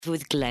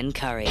with Glenn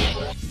Curry.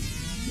 What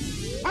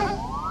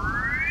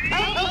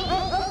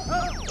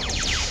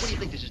do you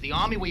think this is, the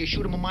army where you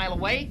shoot them a mile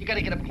away? You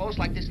gotta get up close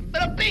like this, and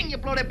bada bing, you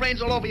blow their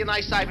brains all over your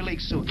nice Ivy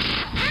League suit.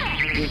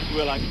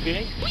 Well, like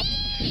pink?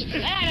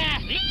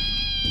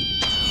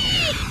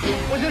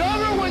 Was it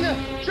over when the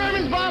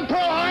Germans bombed Pearl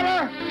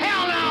Harbor?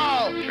 Hell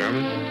no!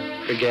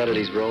 German? Forget it,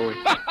 he's rolling.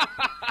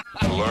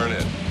 Learn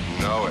it,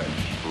 know it,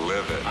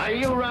 live it. Are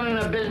you running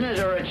a business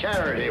or a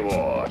charity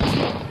war?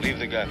 Leave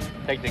the gun.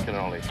 Take the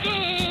cannoli.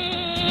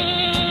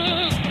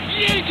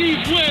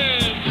 Yankees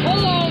win!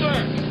 Pull over!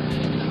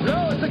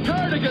 No, it's a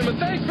cardigan, but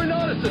thanks for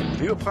noticing.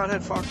 Are you a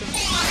pothead, Farkas?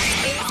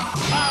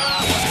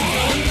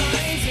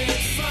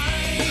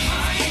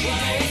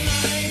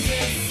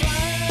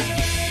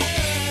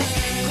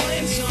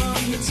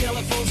 The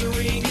telephones are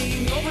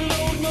ringing,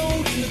 overload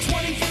mode in the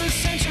 21st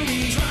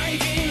century.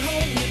 Driving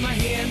home with my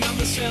hand on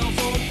the cell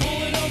phone,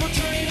 pull it over,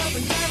 turn it up,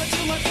 and dial it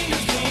till my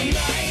fingers go.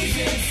 Live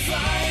at 5,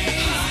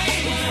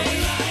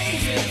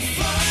 live at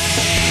 5.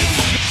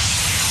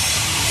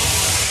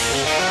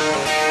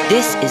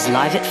 This is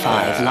Live at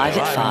 5, Live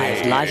at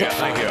 5, Live at 5.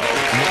 Thank you. No,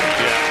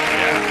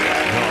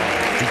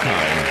 too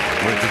kind.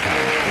 We're too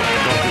kind.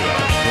 Don't do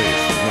that,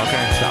 please.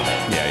 Okay, stop it.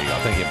 Yeah, you go.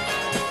 Thank you.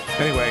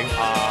 Anyway,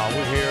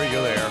 we're here,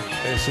 you're there.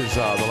 This is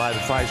the Live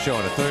at 5 show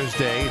on a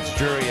Thursday. It's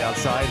dreary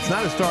outside. It's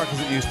not as dark as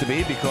it used to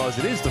be because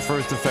it is the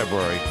 1st of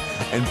February.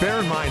 And bear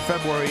in mind,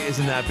 February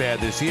isn't that bad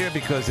this year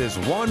because there's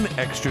one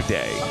extra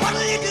day. What do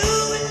you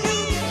do when you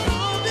get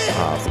all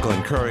day? For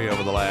Glenn Curry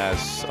over the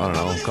last, I don't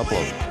know,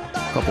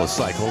 couple of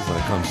cycles when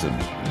it comes to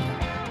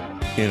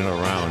in and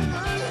around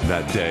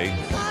that day.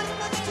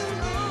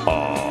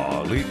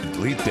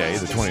 Leap day,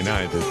 the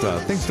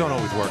 29th. Things don't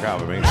always work out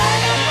for me.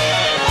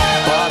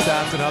 But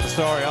that's another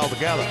story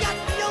altogether.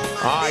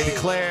 I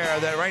declare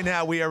that right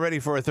now we are ready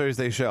for a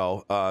Thursday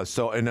show.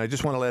 And I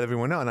just want to let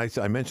everyone know, and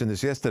I mentioned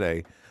this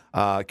yesterday,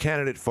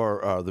 candidate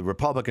for the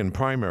Republican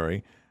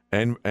primary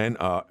and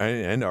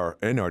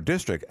our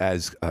district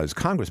as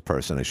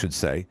congressperson, I should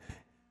say,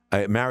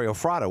 Mario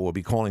Fratto will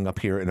be calling up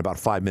here in about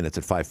 5 minutes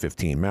at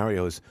 5:15.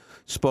 Mario has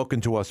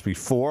spoken to us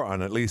before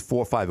on at least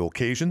 4 or 5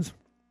 occasions.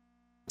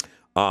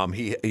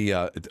 He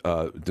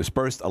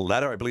dispersed a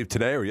letter, I believe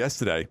today or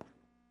yesterday,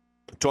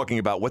 talking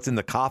about what's in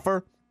the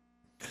coffer.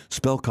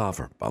 Spell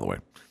coffer, by the way.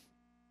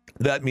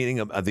 That meaning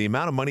the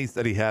amount of money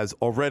that he has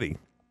already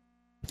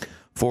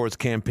for his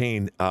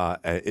campaign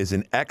is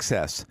in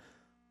excess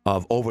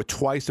of over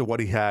twice of what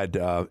he had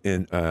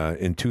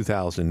in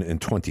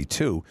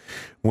 2022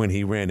 when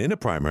he ran in a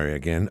primary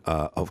again,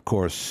 of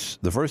course,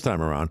 the first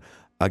time around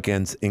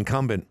against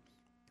incumbent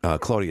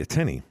Claudia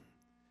Tenney.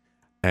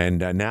 And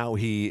now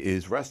he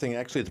is resting.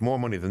 Actually, it's more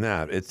money than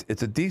that.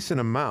 It's a decent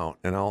amount,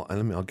 and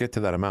I'll get to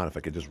that amount if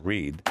I could just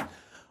read.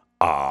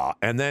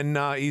 And then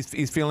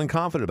he's feeling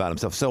confident about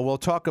himself. So we'll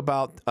talk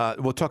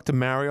to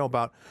Mario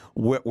about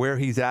where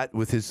he's at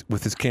with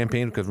his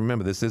campaign, because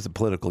remember, this is a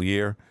political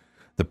year.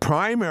 The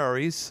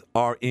primaries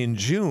are in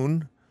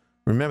June.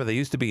 Remember, they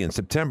used to be in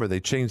September. They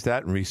changed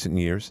that in recent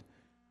years.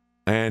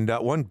 And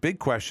one big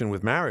question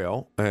with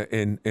Mario,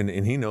 and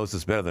he knows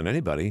this better than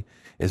anybody,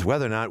 is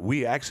whether or not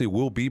we actually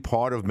will be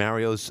part of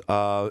Mario's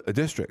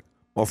district,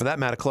 or for that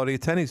matter, Claudia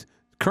Tenney's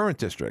current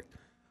district,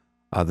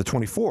 the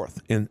 24th,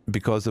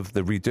 because of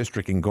the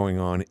redistricting going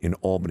on in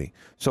Albany.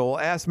 So we'll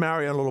ask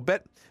Mario in a little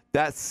bit.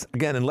 That's,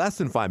 again, in less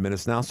than 5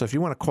 minutes now, so if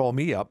you want to call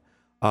me up,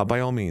 by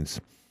all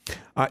means.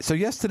 All right, so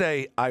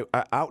yesterday, I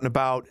out and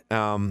about,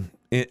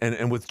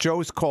 and with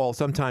Joe's call,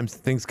 sometimes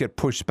things get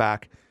pushed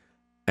back.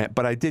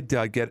 But I did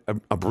get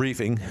a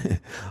briefing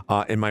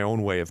in my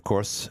own way, of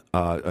course,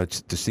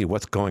 to see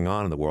what's going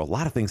on in the world. A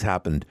lot of things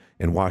happened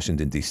in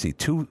Washington, D.C.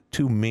 Two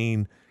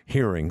main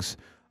hearings,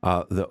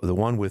 the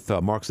one with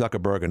Mark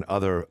Zuckerberg and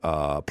other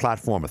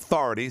platform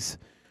authorities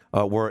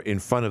were in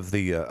front of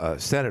the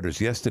senators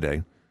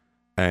yesterday.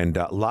 And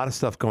a lot of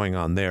stuff going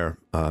on there.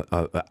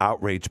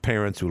 Outraged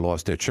parents who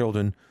lost their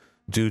children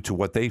due to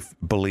what they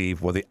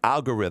believe were the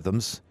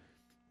algorithms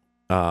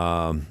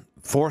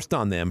forced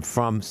on them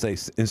from, say,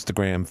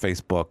 Instagram,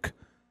 Facebook.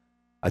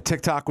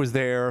 TikTok was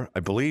there. I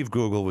believe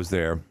Google was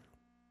there.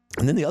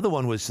 And then the other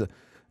one was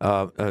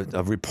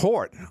a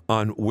report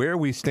on where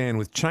we stand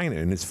with China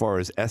and as far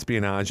as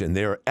espionage and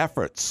their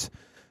efforts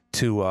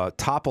to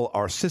topple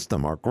our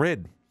system, our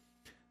grid.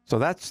 So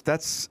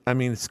that's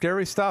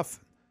scary stuff.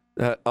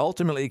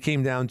 Ultimately, it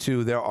came down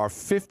to there are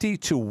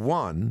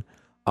 50-1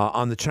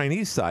 on the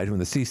Chinese side from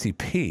the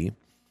CCP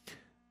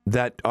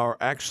that are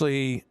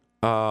actually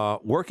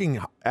working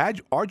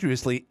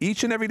arduously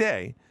each and every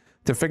day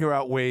to figure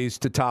out ways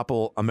to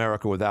topple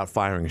America without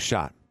firing a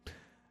shot.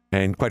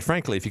 And quite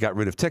frankly, if you got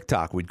rid of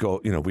TikTok, we'd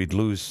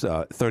lose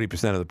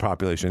 30% of the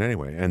population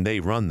anyway, and they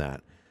run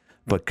that.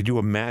 But could you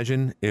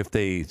imagine if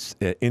they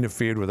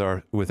interfered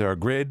with our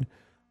grid,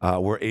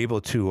 were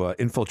able to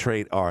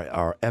infiltrate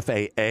our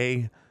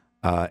FAA,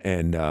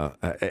 and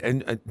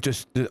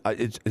just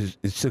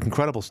it's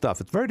incredible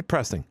stuff. It's very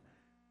depressing.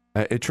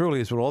 It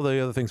truly is with all the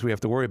other things we have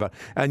to worry about.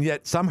 And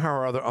yet, somehow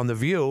or other, on The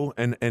View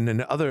and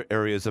in other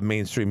areas of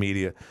mainstream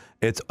media,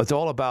 it's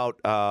all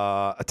about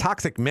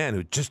toxic men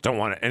who just don't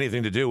want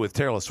anything to do with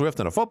Taylor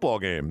Swift in a football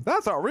game.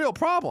 That's a real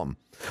problem.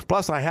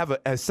 Plus, I have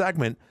a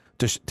segment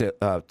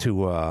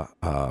for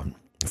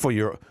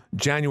your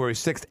January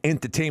 6th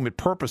entertainment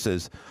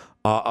purposes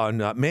on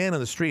Man on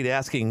the Street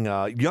asking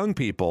young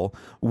people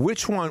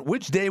which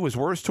day was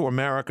worse to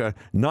America,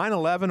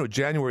 9/11 or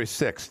January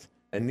 6th.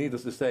 And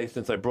needless to say,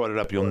 since I brought it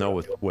up, you'll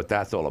know what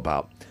that's all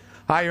about.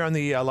 Hi, you're on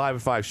the Live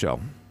at 5 show.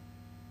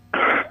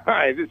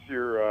 Hi, this is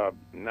your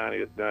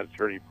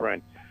non-attorney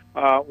friend.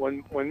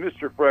 When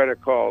Mr. Fratto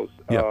calls,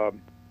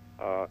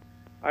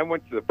 I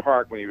went to the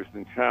park when he was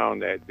in town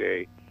that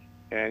day,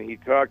 and he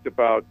talked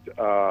about,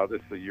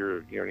 this is a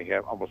year and a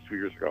half, almost 2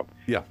 years ago.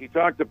 Yeah. He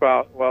talked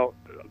about, well,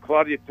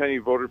 Claudia Tenney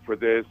voted for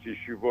this, she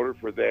voted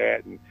for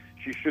that, and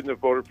she shouldn't have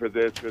voted for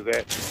this or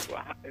that.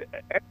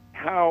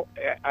 How?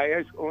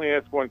 Only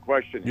ask one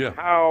question. Yeah.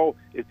 How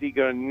is he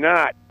going to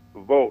not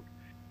vote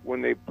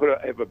when they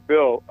have a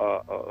bill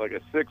like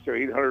a 600 or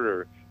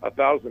 800 or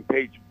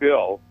 1,000-page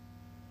bill?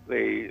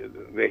 They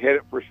hit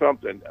it for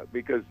something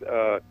because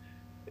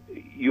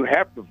you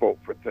have to vote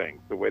for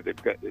things the way they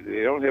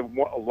don't have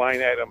a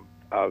line item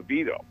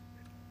veto.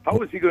 How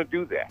is he going to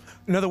do that?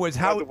 In other words,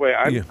 how? By the way,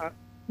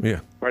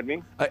 Yeah. Pardon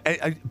me?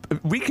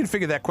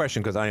 Reconfigure that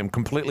question because I am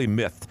completely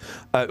miffed.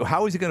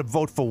 How is he going to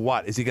vote for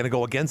what? Is he going to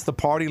go against the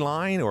party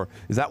line, or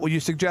is that what you're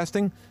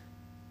suggesting?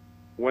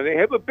 When they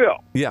have a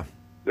bill that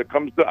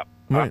comes up,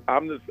 right.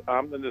 I'm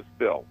in this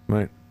bill.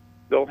 Right.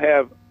 They'll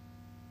have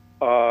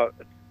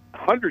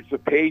hundreds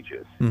of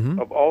pages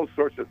of all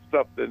sorts of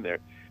stuff in there.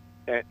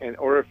 And in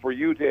order for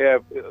you to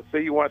have,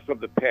 say you want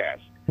something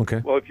passed.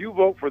 Okay. Well, if you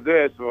vote for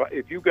this,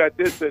 if you got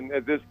this in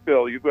this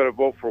bill, you've got to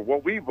vote for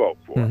what we vote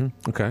for.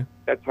 Okay.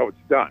 That's how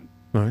it's done.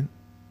 All right.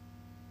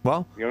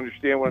 Well, you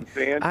understand what I'm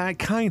saying? I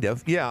kind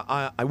of, yeah.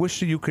 I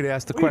wish you could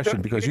ask the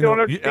question because you don't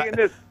understand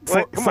this.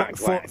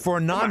 For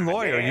a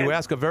non-lawyer, you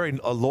ask a very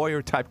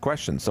lawyer-type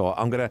question. So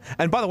I'm gonna.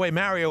 And by the way,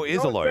 Mario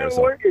is a lawyer.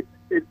 So.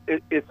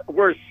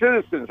 We're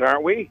citizens,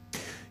 aren't we?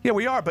 Yeah,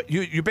 we are, but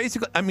you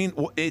basically, I mean,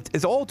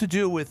 it's all to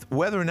do with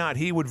whether or not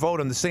he would vote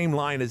on the same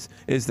line as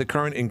the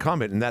current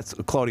incumbent, and that's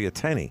Claudia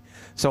Tenney.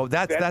 So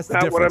that's the difference.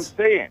 That's not what I'm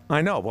saying.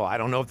 I know. Well, I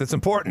don't know if that's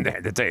important,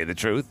 to tell you the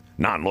truth.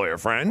 Non-lawyer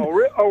friend. Oh,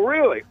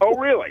 really? Oh,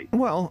 really?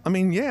 Well, I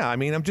mean, yeah. I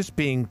mean, I'm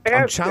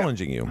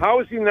challenging you. How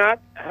is he not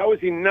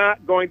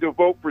going to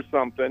vote for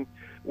something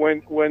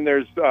when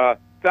there's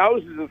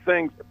thousands of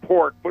things,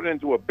 pork, put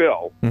into a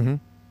bill? Mm-hmm.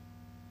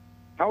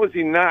 How is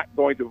he not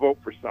going to vote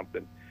for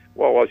something?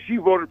 Well, she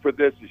voted for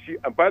this.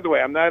 By the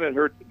way, I'm not in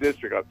her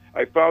district.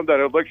 I found out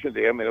election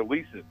day I'm in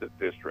Elise's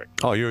district.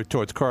 Oh, you're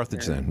towards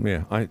Carthage then?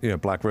 Yeah,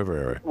 Black River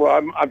area.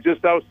 Well, I'm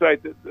just outside,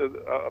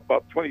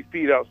 about 20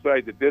 feet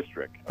outside the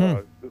district,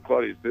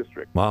 Claudia's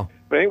district. Wow.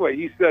 But anyway,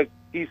 he said,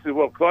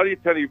 well, Claudia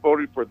Tenney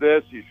voted for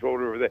this. She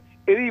voted for that.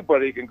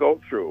 Anybody can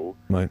go through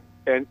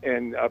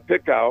and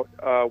pick out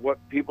what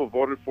people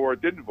voted for or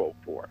didn't vote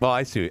for. Well,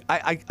 I see.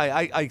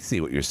 I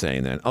see what you're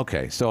saying then.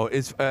 Okay, so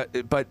it's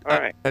but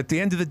at the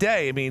end of the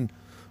day, I mean,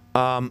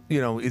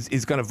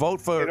 is going to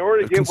vote for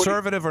a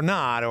conservative or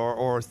not,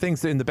 or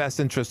thinks in the best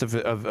interest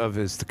of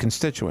his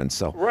constituents.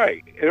 So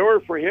right, in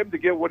order for him to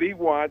get what he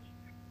wants,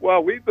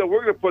 well, we're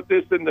going to put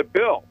this in the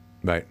bill.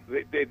 Right.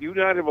 They do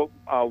not have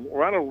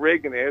Ronald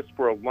Reagan asked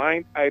for a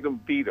line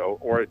item veto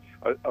or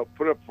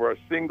put up for a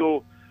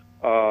single.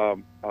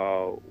 One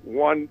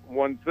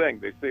thing.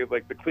 They say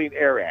like the Clean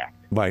Air Act.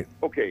 Right.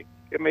 Okay,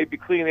 it may be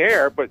clean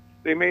air, but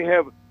they may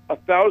have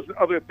 1,000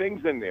 other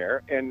things in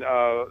there and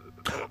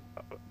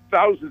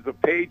thousands of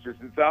pages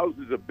and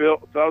thousands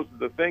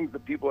of things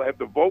that people have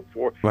to vote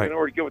for in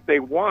order to get what they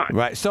want.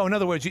 Right. So in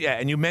other words,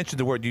 and you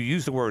mentioned you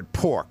used the word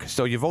pork.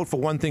 So you vote for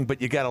one thing,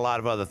 but you get a lot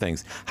of other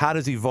things. How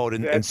does he vote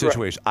in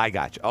situations? Right. I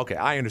got you. Okay,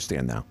 I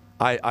understand now.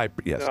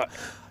 Yes.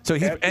 So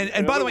he's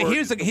and by the way,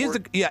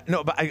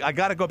 but I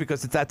got to go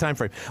because it's that time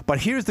frame. But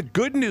here's the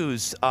good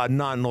news,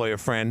 non-lawyer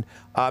friend.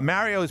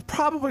 Mario is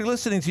probably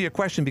listening to your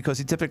question because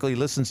he typically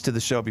listens to the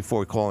show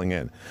before calling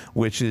in,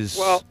 which is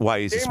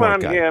why he's a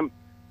smart guy.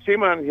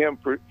 Shame on him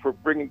for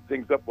bringing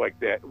things up like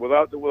that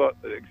without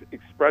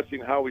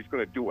expressing how he's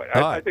going to do it.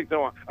 I'd like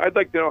to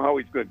know how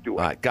he's going to do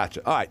it. All right,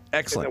 gotcha. All right,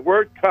 excellent. And the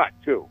word "cut"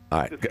 too. All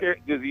right.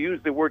 Does he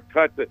use the word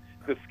 "cut" to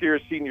scare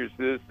senior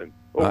citizens?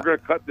 We're going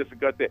to cut this and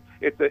cut that.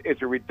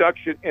 It's a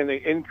reduction and an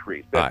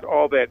increase. That's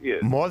all that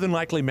is. More than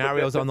likely,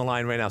 Mario's on the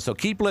line right now. So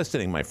keep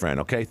listening, my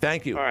friend. Okay,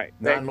 thank you. All right,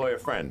 non-lawyer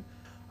friend.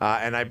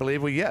 And I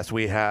believe we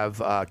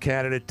have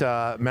candidate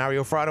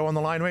Mario Fratto on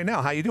the line right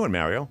now. How you doing,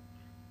 Mario?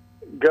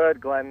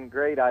 Good, Glenn.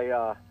 Great.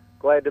 I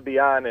glad to be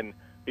on. And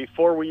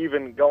before we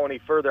even go any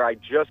further, I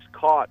just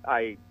caught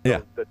the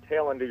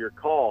tail end of your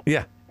call.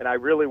 Yeah. And I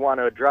really want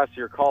to address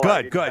your call.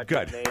 Good.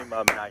 His name,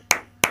 and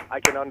I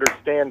can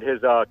understand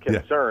his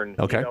concern.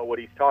 Okay. You know what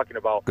he's talking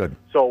about. Good.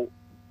 So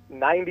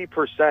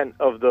 90%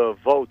 of the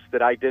votes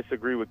that I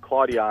disagree with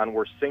Claudia on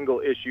were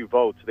single-issue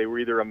votes. They were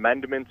either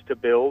amendments to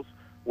bills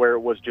where it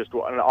was just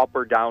an up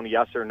or down,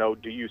 yes or no,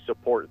 do you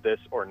support this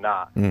or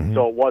not? Mm-hmm.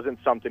 So it wasn't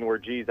something where,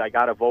 geez, I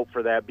got to vote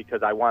for that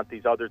because I want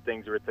these other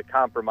things, or it's a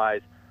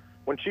compromise.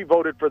 When she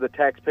voted for the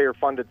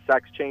taxpayer-funded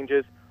sex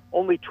changes,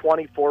 only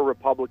 24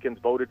 Republicans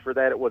voted for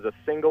that. It was a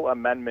single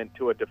amendment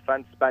to a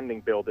defense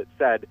spending bill that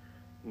said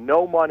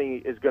no money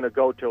is going to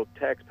go to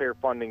taxpayer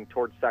funding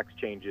towards sex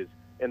changes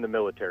in the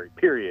military,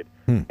 period.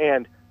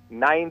 And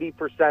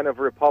 90% of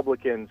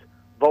Republicans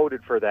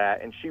voted for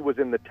that, and she was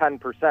in the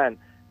 10%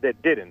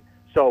 that didn't.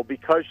 So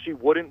because she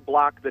wouldn't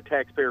block the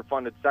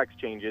taxpayer-funded sex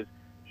changes,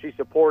 she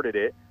supported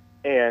it,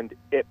 and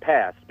it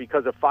passed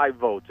because of 5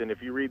 votes. And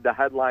if you read the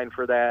headline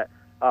for that,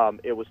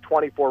 it was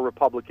 24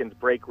 Republicans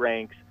break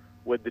ranks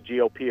with the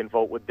GOP and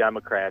vote with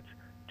Democrats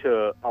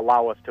to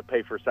allow us to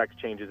pay for sex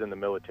changes in the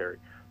military.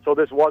 So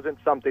this wasn't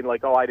something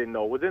like, oh, I didn't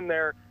know it was in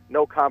there,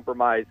 no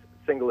compromise,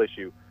 single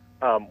issue.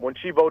 When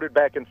she voted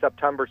back in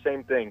September,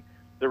 same thing.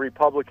 The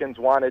Republicans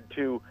wanted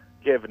to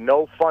give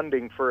no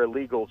funding for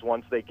illegals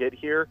once they get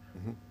here.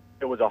 Mm-hmm.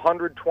 It was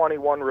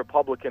 121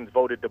 Republicans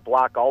voted to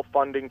block all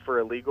funding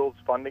for illegals,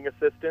 funding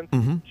assistance.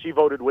 Mm-hmm. She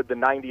voted with the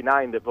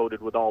 99 that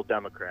voted with all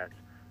Democrats.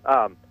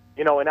 And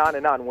on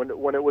and on.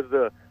 When it was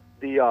the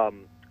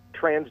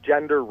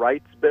transgender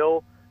rights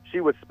bill, she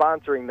was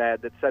sponsoring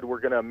that said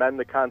we're going to amend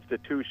the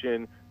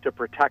Constitution to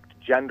protect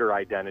gender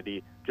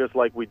identity, just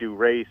like we do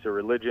race or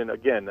religion.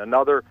 Again,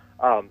 another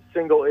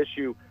single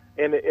issue,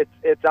 and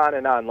it's on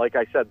and on. Like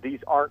I said, these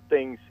aren't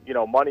things,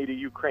 money to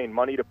Ukraine,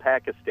 money to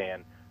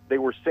Pakistan. They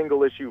were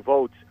single issue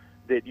votes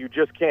that you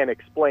just can't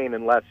explain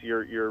unless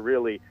you're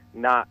really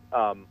not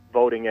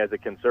voting as a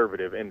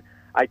conservative. And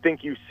I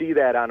think you see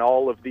that on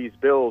all of these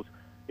bills.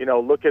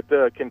 Look at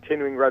the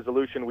continuing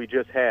resolution we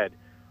just had.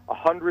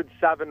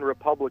 107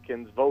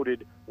 Republicans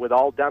voted with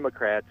all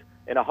Democrats,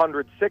 and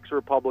 106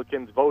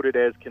 Republicans voted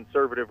as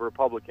conservative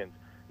Republicans.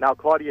 Now,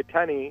 Claudia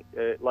Tenney,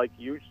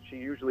 she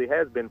usually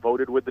has been,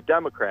 voted with the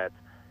Democrats.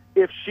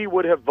 If she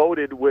would have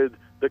voted with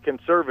the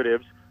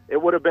conservatives,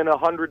 it would have been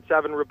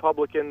 107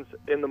 Republicans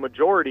in the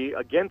majority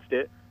against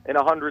it and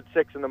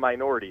 106 in the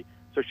minority.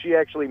 So she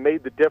actually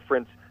made the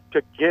difference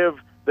to give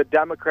the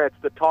Democrats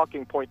the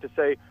talking point to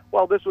say,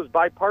 well, this was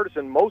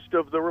bipartisan. Most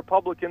of the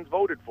Republicans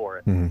voted for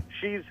it. Mm-hmm.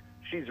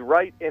 She's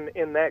right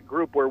in that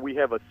group where we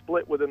have a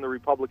split within the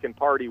Republican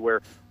Party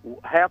where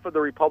half of the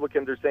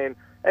Republicans are saying,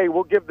 hey,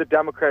 we'll give the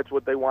Democrats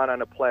what they want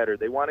on a platter.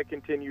 They want to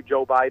continue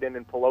Joe Biden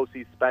and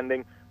Pelosi's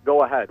spending.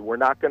 Go ahead. We're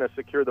not going to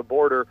secure the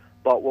border,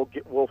 but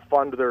we'll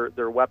fund their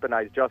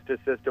weaponized justice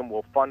system.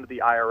 We'll fund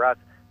the IRS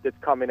that's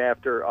coming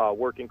after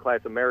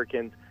working-class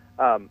Americans,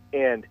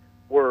 and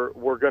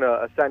we're going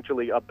to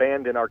essentially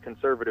abandon our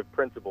conservative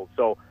principles.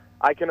 So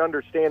I can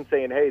understand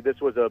saying, hey,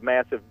 this was a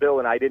massive bill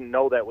and I didn't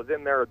know that was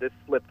in there, or this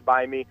slipped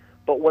by me.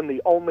 But when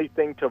the only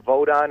thing to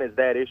vote on is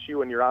that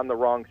issue and you're on the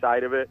wrong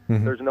side of it,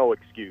 mm-hmm. there's no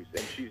excuse.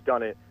 And she's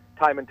done it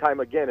time and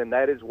time again, and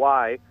that is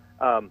why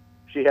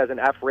she has an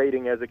F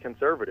rating as a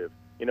conservative.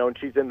 And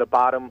she's in the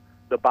bottom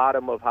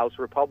of House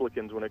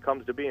Republicans when it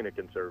comes to being a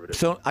conservative.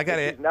 So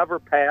she's never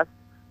passed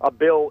a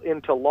bill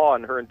into law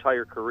in her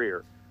entire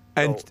career.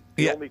 And so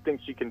the only thing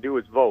she can do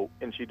is vote,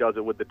 and she does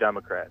it with the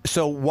Democrats.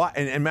 So why?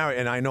 And Mary,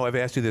 and I know I've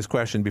asked you this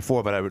question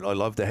before, but I'd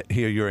love to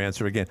hear your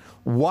answer again.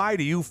 Why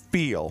do you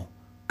feel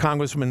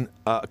Congresswoman,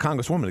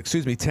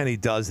 Tenney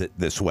does it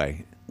this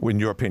way? In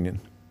your opinion?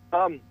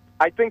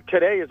 I think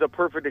today is a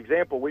perfect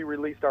example. We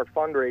released our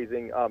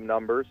fundraising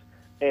numbers,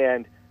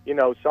 and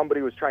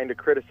somebody was trying to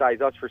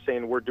criticize us for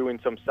saying we're doing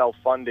some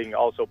self-funding,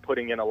 also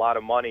putting in a lot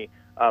of money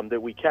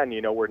that we can.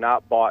 We're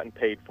not bought and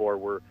paid for.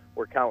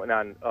 We're counting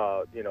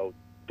on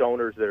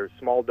donors that are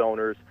small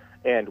donors,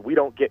 and we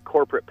don't get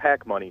corporate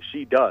PAC money.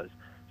 She does.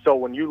 So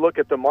when you look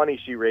at the money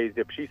she raised,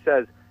 if she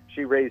says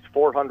she raised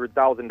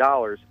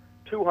 $400,000,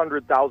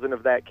 $200,000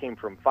 of that came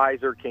from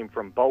Pfizer, came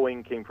from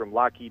Boeing, came from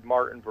Lockheed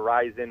Martin,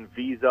 Verizon,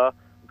 Visa,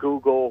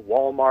 Google,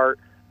 Walmart,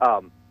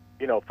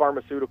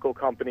 pharmaceutical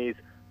companies,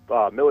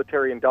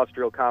 military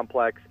industrial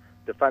complex,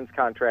 defense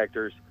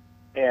contractors,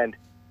 and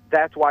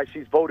that's why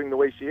she's voting the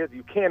way she is.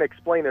 You can't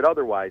explain it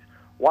otherwise.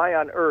 Why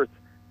on earth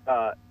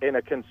in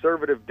a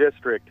conservative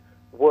district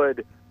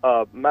would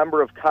a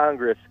member of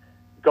Congress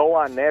go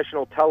on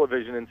national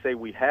television and say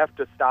we have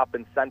to stop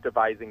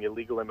incentivizing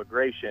illegal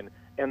immigration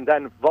and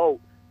then vote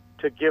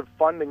to give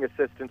funding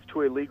assistance to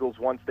illegals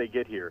once they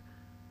get here?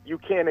 You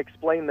can't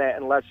explain that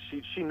unless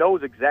she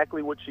knows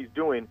exactly what she's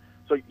doing.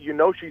 So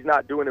she's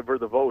not doing it for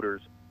the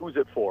voters. Who's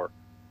it for?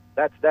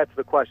 That's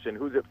the question.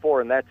 Who's it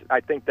for? And I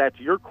think that's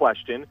your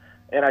question.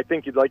 And I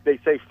think, like they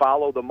say,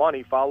 follow the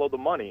money, follow the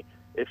money.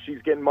 If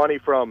she's getting money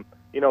from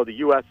the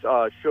U.S.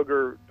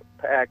 Sugar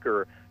PAC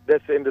or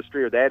this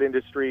industry or that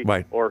industry,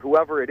 right, or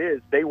whoever it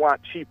is, they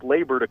want cheap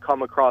labor to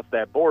come across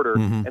that border,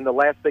 mm-hmm. and the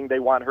last thing they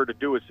want her to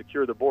do is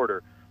secure the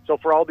border. So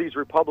for all these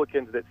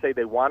Republicans that say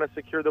they want to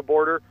secure the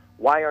border,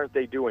 why aren't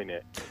they doing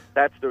it?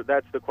 That's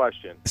the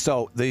question.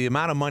 So the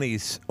amount of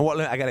monies.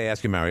 Well, I got to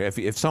ask you, Mary.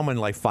 If someone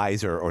like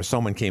Pfizer or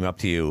someone came up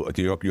to you,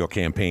 to your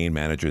campaign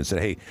manager, and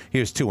said, "Hey,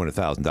 here's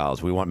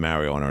 $200,000. We want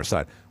Mario on our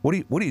side." What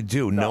do you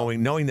do,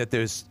 knowing that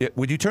there's?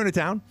 Would you turn it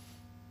down?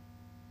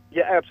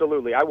 Yeah,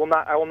 absolutely. I will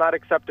not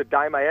accept a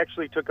dime. I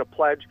actually took a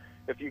pledge.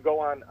 If you go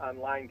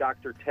online,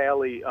 Dr.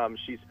 Talley,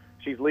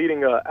 she's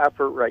leading an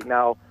effort right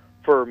now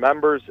for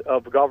members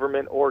of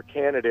government or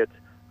candidates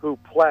who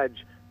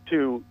pledge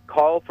to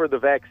call for the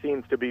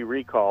vaccines to be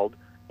recalled,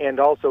 and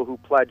also who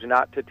pledge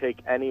not to take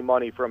any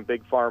money from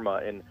Big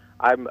Pharma. And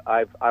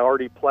I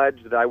already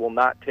pledged that I will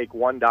not take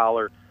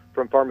 $1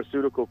 from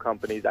pharmaceutical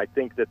companies. I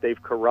think that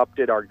they've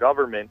corrupted our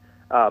government,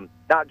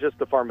 not just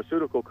the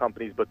pharmaceutical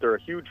companies, but they're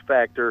a huge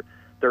factor.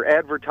 They're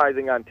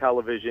advertising on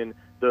television.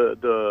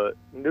 The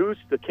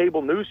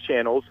cable news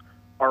channels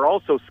are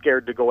also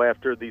scared to go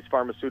after these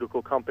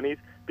pharmaceutical companies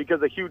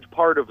because a huge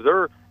part of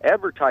their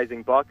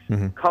advertising bucks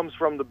comes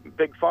from the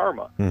Big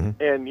Pharma.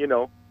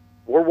 And,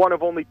 we're one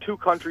of only 2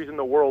 countries in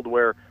the world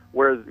where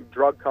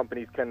drug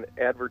companies can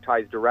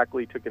advertise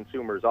directly to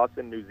consumers, us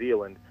and New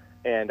Zealand.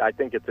 And I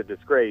think it's a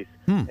disgrace.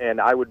 And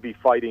I would be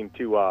fighting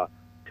to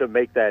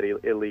make that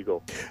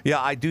illegal. Yeah,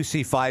 I do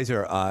see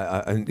Pfizer,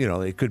 and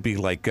it could be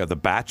like The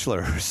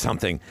Bachelor or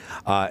something,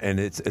 and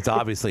it's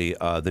obviously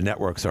the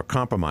networks are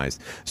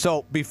compromised.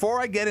 So before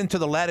I get into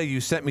the letter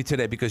you sent me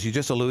today, because you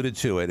just alluded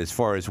to it as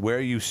far as where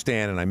you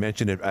stand, and I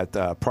mentioned it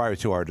at prior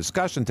to our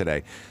discussion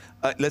today,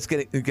 let's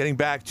getting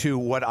back to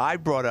what I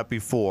brought up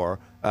before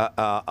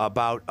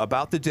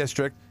about the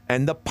district.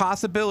 And the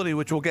possibility,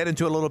 which we'll get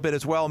into a little bit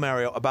as well,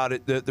 Mario, about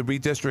it, the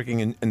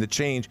redistricting and the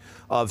change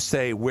of,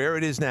 say, where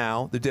it is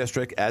now, the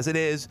district as it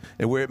is,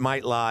 and where it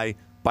might lie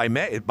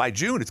by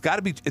June. It's got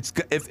to be.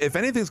 If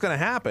anything's going to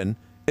happen,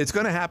 it's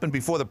going to happen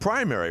before the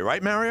primary,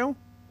 right, Mario?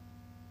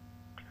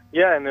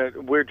 Yeah, and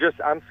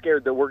I'm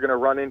scared that we're going to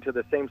run into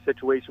the same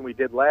situation we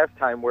did last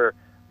time, where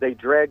they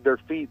drag their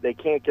feet, they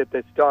can't get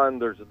this done.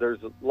 There's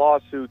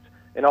lawsuits,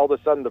 and all of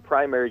a sudden the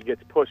primary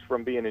gets pushed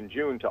from being in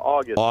June to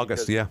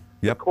August. Yeah.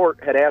 Yep. The court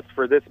had asked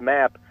for this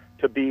map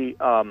to be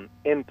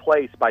in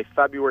place by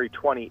February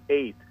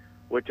 28th,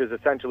 which is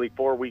essentially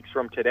 4 weeks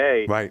from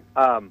today. Right.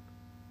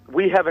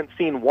 We haven't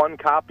seen one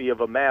copy of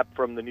a map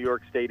from the New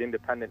York State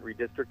Independent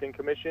Redistricting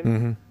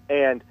Commission,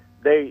 and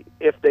the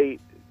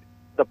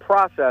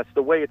process,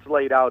 the way it's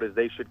laid out, is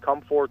they should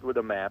come forth with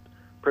a map,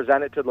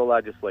 present it to the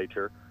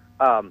legislature.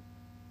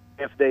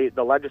 If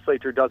the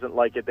legislature doesn't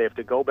like it, they have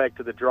to go back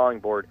to the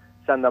drawing board,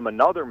 send them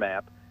another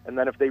map, and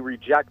then if they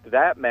reject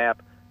that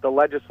map, the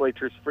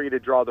legislature is free to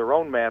draw their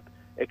own map,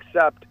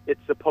 except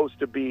it's supposed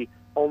to be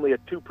only a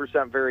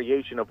 2%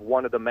 variation of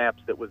one of the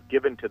maps that was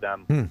given to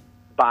them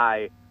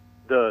by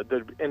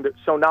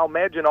so now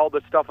imagine all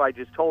the stuff I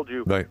just told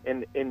you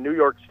in New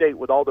York State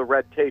with all the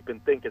red tape,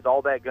 and think, is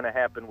all that going to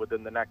happen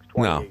within the next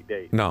 28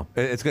 days? No,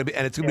 it's going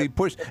to be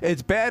pushed.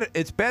 It's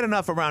bad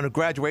enough around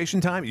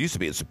graduation time. It used to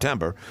be in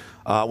September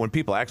when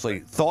people actually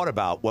thought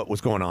about what was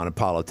going on in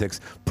politics.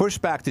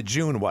 Pushed back to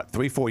June,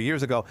 3-4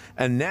 years ago,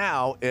 and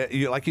now,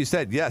 like you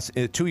said, yes,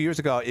 2 years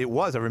ago it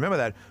was. I remember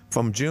that,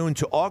 from June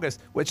to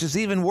August, which is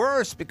even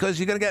worse because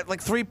you're going to get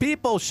like 3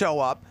 people show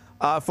up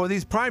for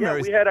these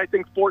primaries. Yeah, we had, I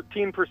think,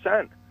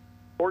 14%.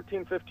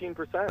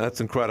 15%. That's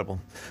incredible.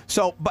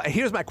 So, but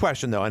here's my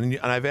question, though, and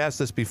I've asked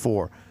this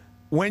before.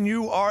 When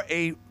you are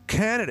a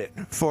candidate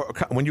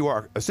when you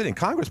are a sitting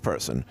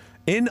congressperson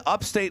in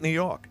upstate New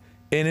York,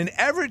 in an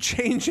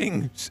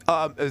ever-changing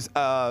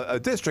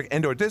district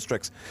and/or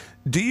districts,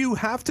 do you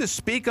have to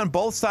speak on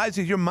both sides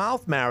of your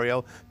mouth,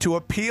 Mario, to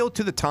appeal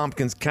to the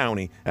Tompkins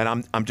County?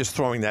 And I'm just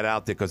throwing that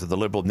out there because of the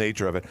liberal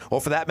nature of it,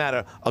 or for that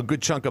matter, a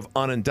good chunk of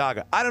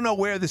Onondaga. I don't know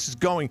where this is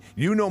going.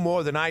 You know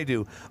more than I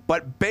do.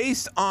 But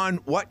based on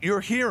what you're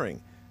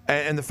hearing,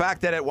 and the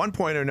fact that at one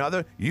point or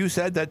another you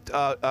said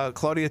that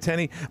Claudia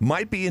Tenney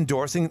might be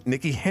endorsing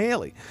Nikki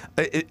Haley.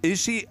 Is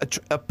she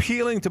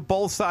appealing to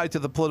both sides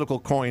of the political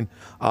coin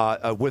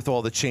with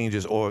all the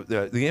changes or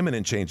the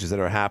imminent changes that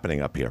are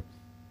happening up here?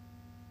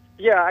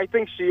 Yeah, I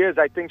think she is.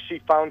 I think she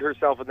found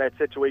herself in that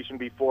situation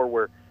before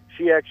where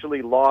she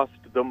actually lost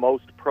the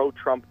most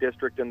pro-Trump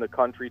district in the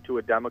country to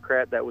a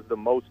Democrat. That was the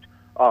most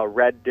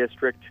red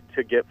district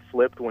to get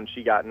flipped when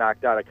she got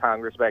knocked out of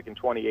Congress back in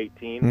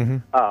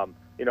 2018.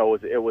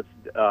 It was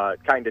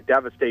kind of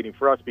devastating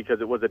for us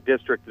because it was a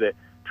district that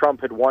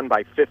Trump had won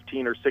by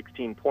 15 or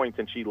 16 points,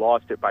 and she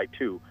lost it by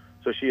 2.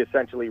 So she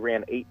essentially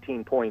ran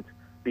 18 points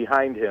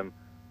behind him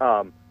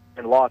and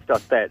lost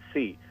us that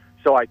seat.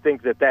 So I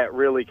think that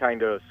really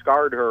kind of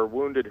scarred her,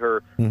 wounded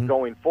her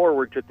going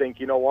forward to think,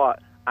 you know what,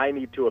 I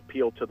need to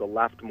appeal to the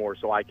left more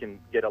so I can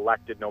get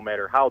elected no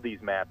matter how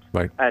these maps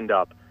end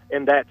up.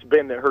 And that's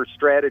been her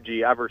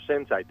strategy ever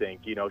since, I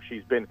think.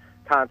 She's been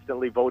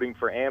constantly voting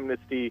for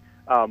amnesty,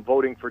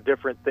 voting for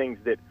different things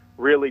that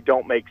really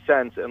don't make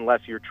sense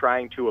unless you're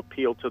trying to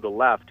appeal to the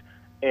left.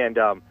 And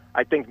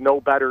I think no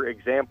better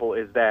example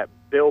is that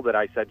bill that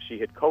I said she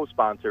had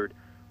co-sponsored,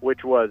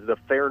 which was the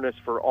Fairness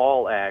for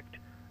All Act,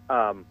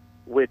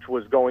 which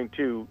was going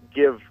to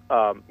give,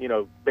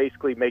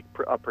 basically make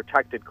a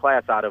protected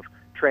class out of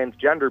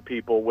transgender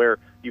people where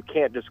you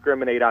can't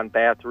discriminate on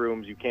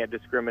bathrooms, you can't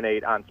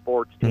discriminate on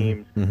sports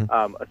teams,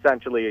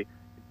 essentially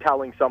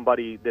telling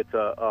somebody that's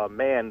a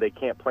man they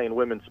can't play in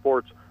women's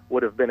sports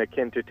would have been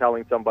akin to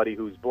telling somebody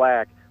who's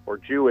black or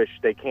Jewish,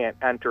 they can't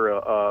enter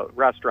a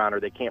restaurant or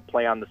they can't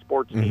play on the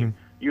sports team.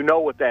 You know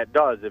what that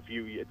does.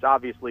 It's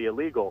obviously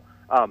illegal.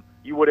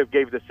 You would have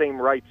gave the same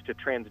rights to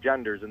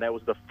transgenders, and that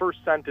was the first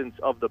sentence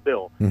of the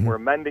bill. We're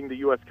amending the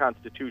U.S.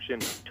 Constitution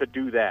to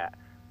do that.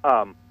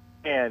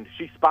 And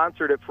she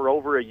sponsored it for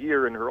over a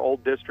year in her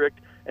old district,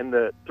 and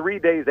the 3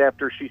 days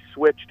after she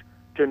switched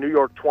to New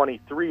York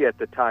 23 at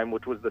the time,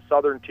 which was the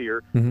southern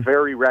tier,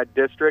 very red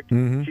district,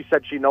 she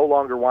said she no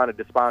longer wanted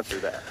to sponsor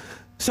that.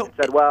 So and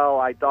said,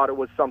 well, I thought it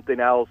was something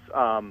else.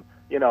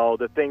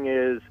 The thing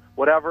is,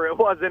 whatever it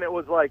was, and it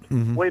was like,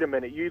 wait a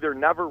minute, you either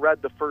never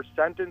read the first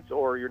sentence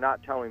or you're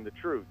not telling the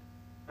truth.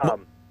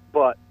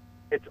 But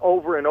it's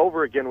over and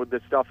over again with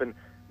this stuff, and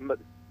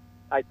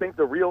I think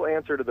the real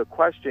answer to the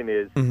question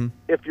is,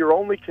 if you're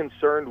only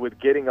concerned with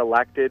getting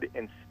elected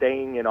and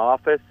staying in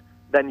office,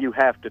 then you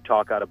have to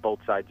talk out of both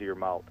sides of your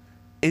mouth.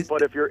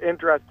 But if you're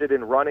interested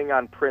in running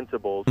on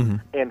principles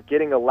and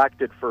getting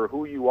elected for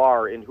who you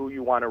are and who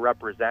you want to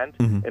represent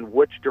and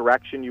which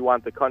direction you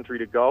want the country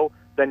to go,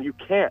 then you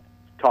can't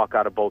talk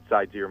out of both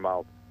sides of your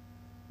mouth.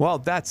 Well,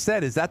 that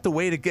said, is that the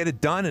way to get it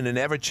done in an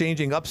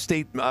ever-changing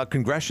upstate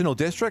congressional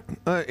district,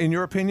 in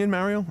your opinion,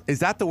 Mario? Is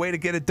that the way to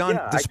get it done,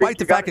 despite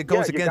the fact it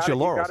goes against your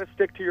laurels? You got to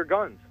stick to your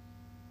guns.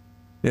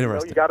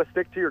 Interesting. You got to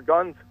stick to your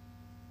guns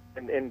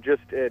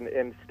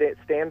and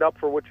stand up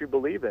for what you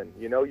believe in.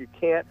 You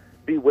can't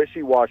be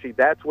wishy-washy.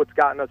 That's what's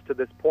gotten us to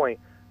this point.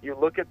 You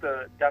look at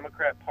the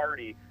Democrat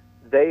Party,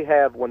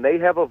 when they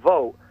have a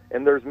vote,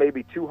 and there's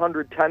maybe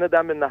 210 of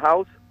them in the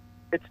House,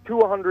 it's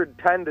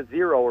 210 to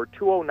 0 or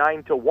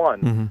 209 to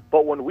 1.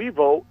 But when we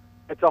vote,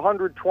 it's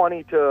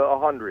 120 to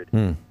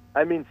 100.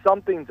 I mean,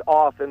 something's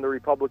off in the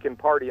Republican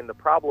Party, and the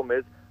problem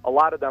is a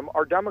lot of them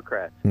are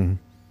Democrats.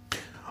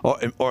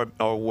 Or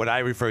what I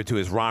refer to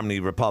as Romney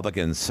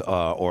Republicans,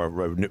 or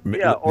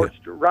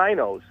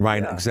rhinos.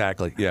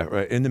 Exactly. Yeah,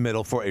 right in the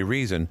middle for a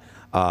reason.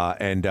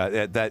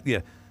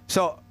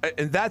 So,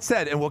 and that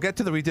said, and we'll get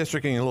to the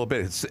redistricting in a little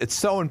bit. It's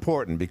so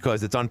important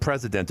because it's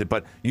unprecedented.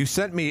 But you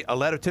sent me a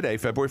letter today,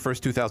 February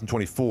 1st,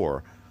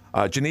 2024,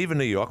 Geneva,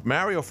 New York.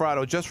 Mario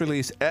Fratto just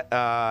released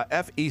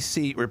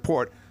FEC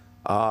report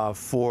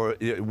for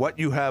what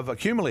you have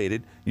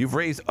accumulated. You've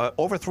raised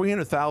over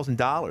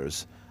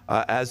 $300,000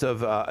 as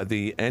of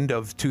the end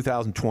of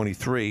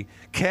 2023.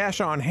 Cash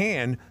on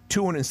hand,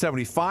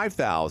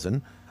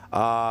 $275,000.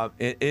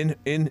 In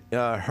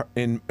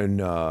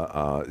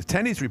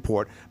Tenney's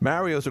report,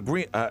 Mario's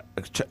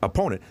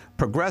opponent,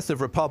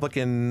 progressive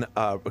Republican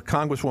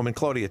Congresswoman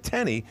Claudia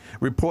Tenney,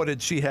 reported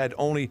she had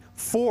only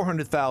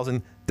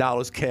 $400,000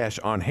 cash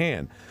on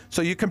hand.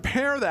 So you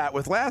compare that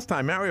with last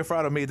time, Mario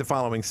Fratto made the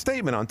following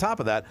statement. On top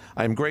of that,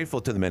 I am grateful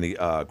to the many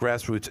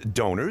grassroots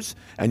donors,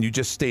 and you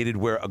just stated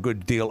where a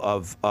good deal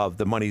of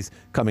the money's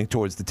coming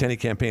towards the Tenney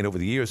campaign over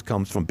the years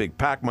comes from big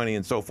PAC money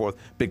and so forth,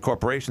 big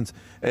corporations.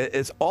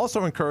 It's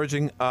also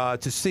encouraging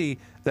to see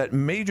that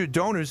major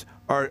donors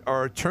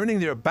are turning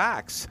their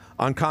backs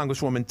on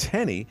Congresswoman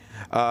Tenney.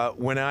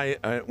 When I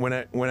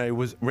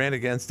ran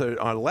against her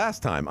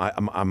last time,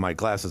 my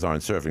glasses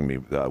aren't serving me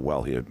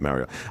well here,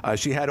 Mario.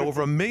 She had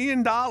over $1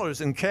 million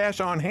in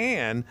cash on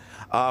hand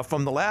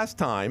from the last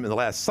time in the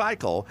last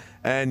cycle,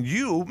 and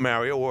you,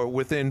 Mario, were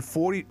within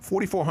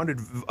 4,400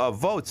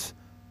 votes.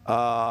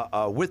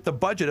 With the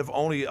budget of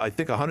only, I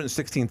think,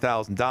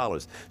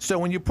 $116,000. So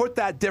when you put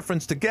that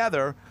difference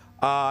together,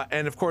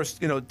 and of course,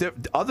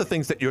 other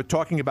things that you're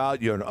talking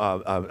about,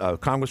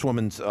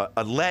 Congresswoman's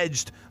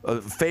alleged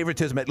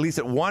favoritism, at least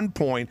at one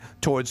point,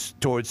 towards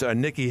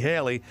Nikki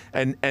Haley,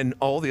 and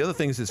all the other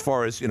things as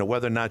far as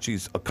whether or not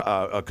she's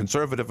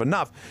conservative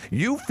enough.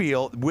 You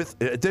feel with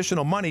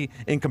additional money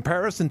in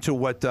comparison to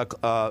what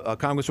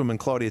Congresswoman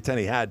Claudia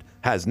Tenney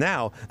has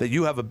now, that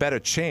you have a better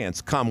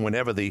chance come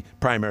whenever the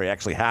primary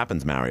actually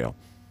happens, Mario.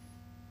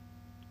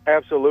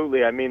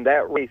 Absolutely. I mean,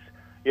 that race.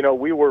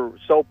 We were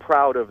so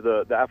proud of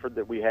the effort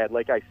that we had.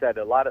 Like I said,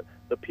 a lot of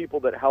the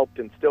people that helped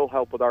and still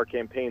help with our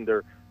campaign,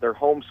 they're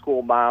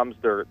homeschool moms,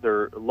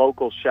 they're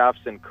local chefs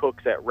and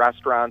cooks at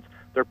restaurants.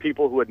 They're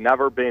people who had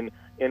never been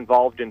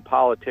involved in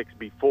politics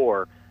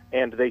before,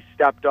 and they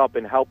stepped up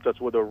and helped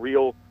us with a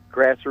real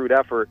grassroots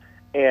effort.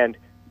 And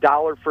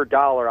dollar for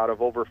dollar, out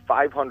of over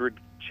 500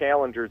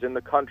 challengers in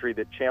the country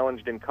that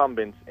challenged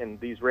incumbents in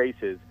these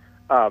races,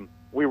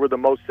 we were the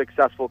most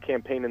successful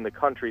campaign in the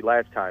country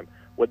last time.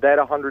 With that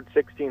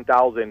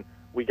 116,000,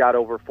 we got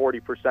over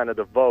 40% of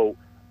the vote,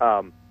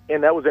 and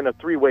that was in a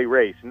three-way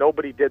race.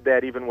 Nobody did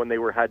that even when they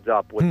were heads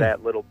up with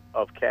that little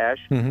of cash.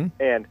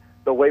 And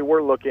the way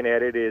we're looking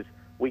at it is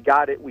we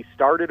got it. We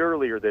started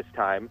earlier this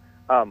time.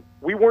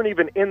 We weren't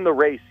even in the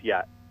race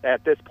yet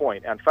at this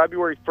point. On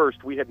February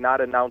 1st, we had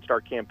not announced our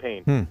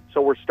campaign.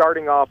 So we're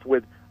starting off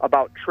with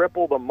about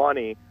triple the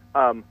money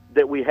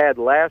that we had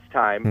last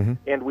time,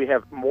 and we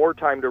have more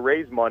time to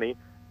raise money.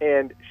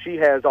 And she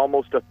has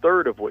almost a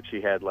third of what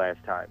she had last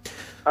time.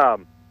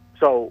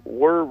 So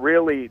we're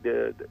really,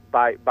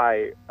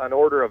 by an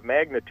order of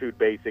magnitude,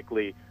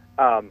 basically.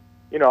 At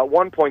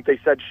one point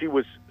they said she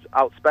was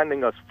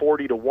outspending us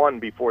 40 to 1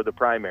 before the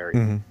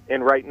primary.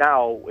 And right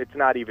now it's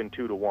not even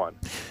 2 to 1.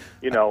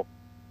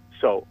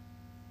 So.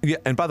 Yeah,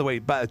 and by the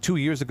way, 2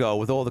 years ago,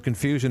 with all the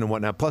confusion and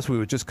whatnot, plus we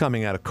were just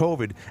coming out of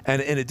COVID,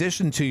 and in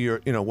addition to your,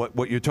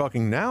 what you're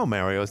talking now,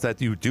 Mario, is that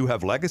you do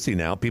have legacy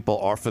now. People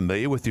are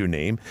familiar with your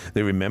name;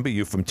 they remember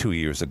you from 2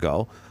 years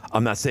ago.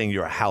 I'm not saying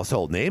you're a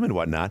household name and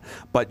whatnot,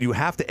 but you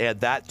have to add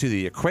that to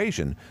the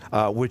equation,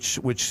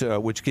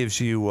 which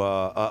gives you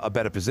a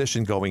better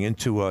position going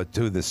into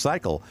to this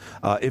cycle,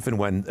 if and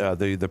when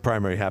the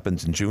primary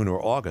happens in June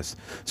or August.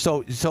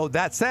 So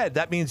that said,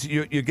 that means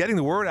you're getting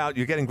the word out,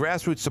 you're getting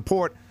grassroots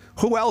support.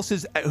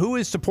 Who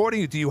is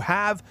supporting you? Do you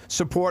have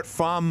support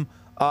from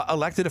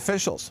elected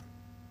officials?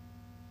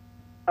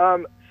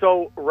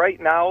 So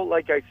right now,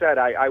 like I said,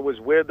 I was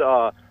with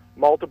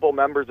multiple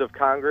members of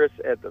Congress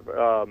at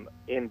the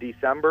in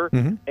December,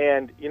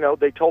 and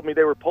they told me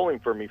they were pulling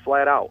for me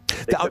flat out.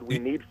 They said we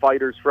need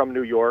fighters from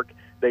New York.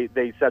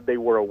 They said they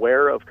were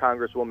aware of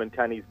Congresswoman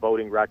Tenney's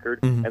voting record,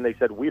 and they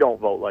said we don't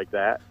vote like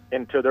that.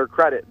 And to their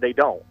credit, they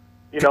don't.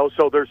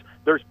 So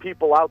there's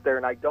people out there,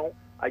 and I don't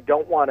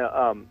want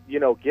to,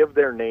 give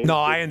their names. No,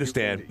 I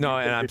understand.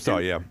 I'm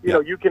sorry, yeah.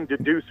 You can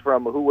deduce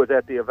from who was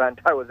at the event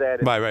I was at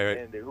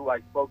and who I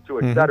spoke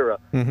to, et cetera.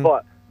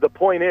 But the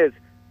point is,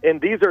 and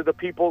these are the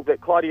people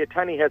that Claudia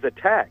Tenney has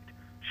attacked.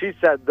 She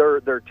said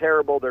they're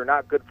terrible, they're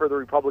not good for the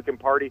Republican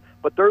Party,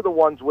 but they're the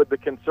ones with the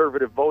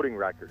conservative voting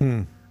record.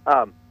 And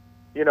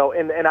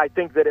I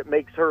think that it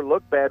makes her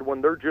look bad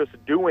when they're just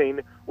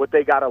doing what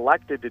they got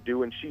elected to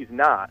do and she's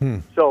not.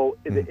 So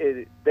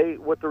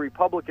what the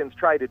Republicans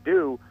try to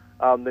do,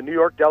 the New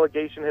York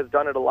delegation has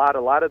done it a lot.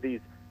 A lot of these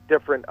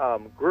different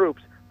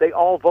groups, they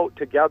all vote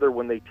together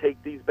when they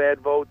take these bad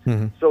votes,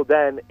 so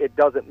then it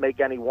doesn't make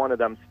any one of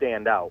them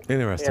stand out.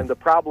 Interesting. And the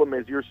problem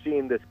is you're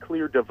seeing this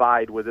clear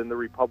divide within the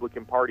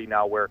Republican Party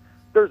now where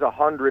there's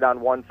 100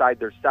 on one side,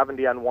 there's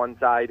 70 on one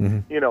side.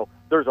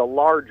 There's a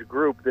large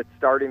group that's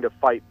starting to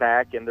fight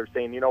back, and they're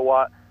saying, you know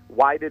what,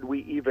 why did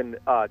we even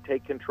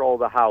take control of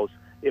the House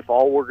if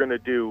all we're going to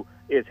do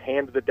is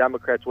hand the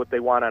Democrats what they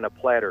want on a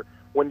platter?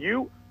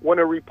 When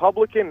a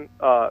Republican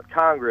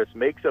Congress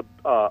makes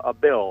a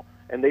bill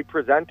and they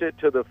present it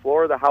to the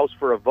floor of the House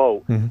for a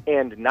vote, and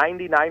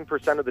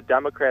 99% of the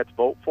Democrats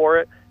vote for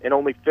it and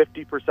only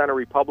 50% of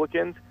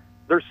Republicans,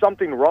 there's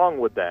something wrong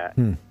with that.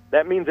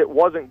 That means it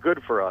wasn't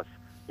good for us.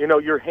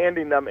 You're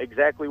handing them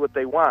exactly what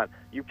they want.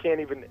 You can't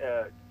even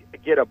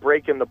get a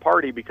break in the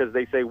party because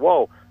they say,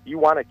 whoa, you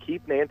want to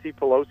keep Nancy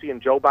Pelosi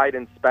and Joe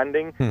Biden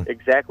spending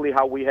exactly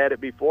how we had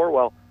it before?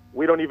 Well,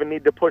 we don't even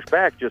need to push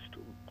back. Just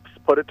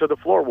put it to the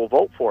floor. We'll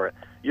vote for it.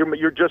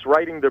 You're just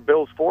writing their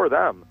bills for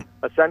them.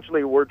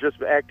 Essentially, we're just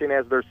acting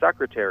as their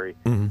secretary.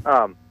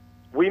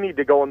 We need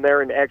to go in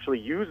there and actually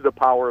use the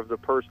power of the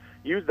purse,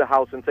 use the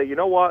House, and say, you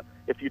know what?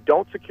 If you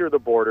don't secure the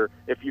border,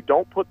 if you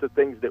don't put the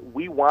things that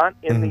we want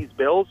in these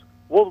bills,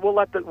 we'll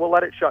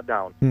let it shut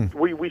down.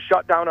 We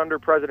shut down under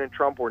President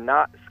Trump. We're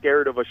not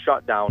scared of a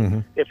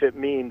shutdown if it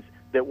means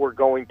that we're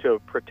going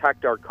to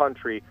protect our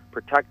country,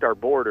 protect our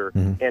border,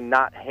 and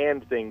not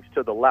hand things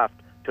to the left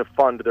to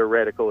fund their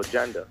radical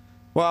agenda.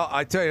 Well,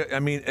 I tell you, I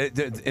mean,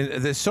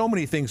 there's so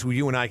many things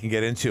you and I can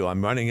get into.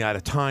 I'm running out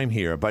of time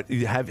here, but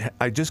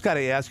I just got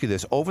to ask you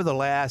this. Over the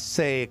last,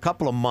 say, a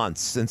couple of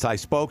months since I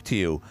spoke to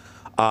you,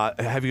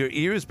 have your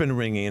ears been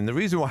ringing? And the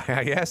reason why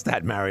I asked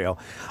that, Mario,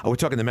 we're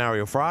talking to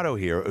Mario Fratto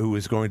here, who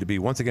is going to be,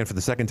 once again, for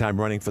the second time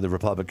running for the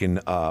Republican,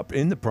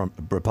 in the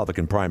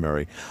Republican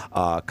primary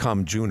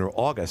come June or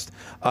August,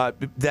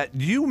 that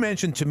you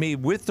mentioned to me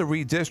with the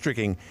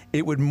redistricting,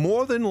 it would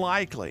more than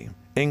likely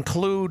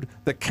include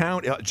the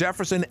county,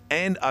 Jefferson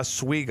and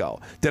Oswego.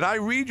 Did I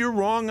read you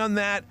wrong on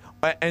that?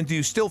 And do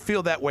you still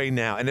feel that way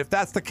now? And if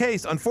that's the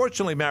case,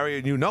 unfortunately, Mario,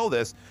 you know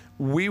this,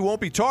 we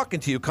won't be talking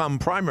to you come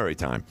primary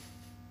time.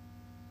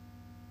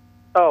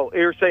 Oh,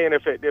 you're saying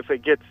if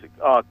it gets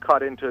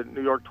cut into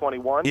New York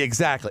 21?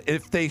 Exactly.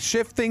 If they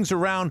shift things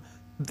around,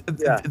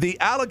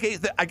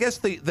 I guess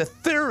the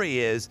theory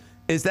is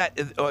that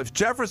if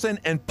Jefferson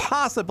and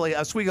possibly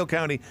Oswego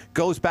County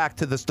goes back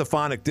to the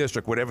Stefanik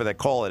District, whatever they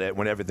call it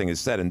when everything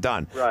is said and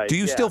done. Right, do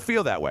you still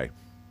feel that way?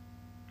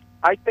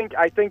 I think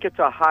it's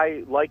a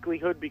high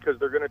likelihood because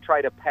they're going to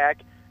try to pack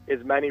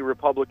as many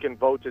Republican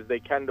votes as they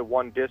can to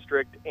one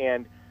district,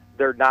 and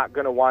they're not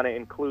going to want to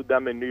include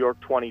them in New York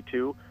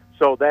 22.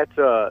 So that's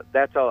a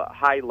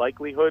high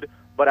likelihood.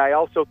 But I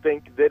also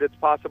think that it's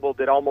possible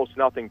that almost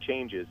nothing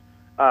changes,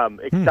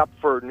 except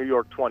for New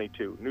York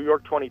 22. New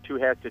York 22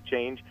 has to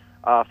change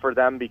for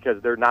them because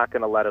they're not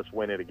going to let us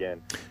win it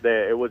again.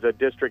 It was a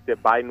district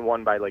that Biden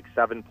won by like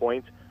 7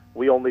 points.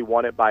 We only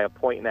won it by 1.5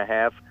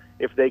 points.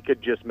 If they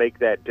could just make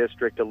that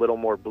district a little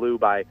more blue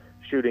by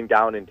shooting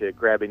down into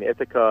grabbing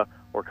Ithaca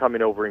or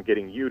coming over and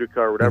getting Utica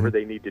or whatever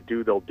they need to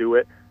do, they'll do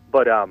it.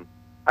 But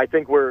I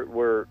think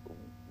we're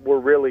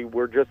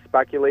just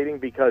speculating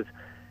because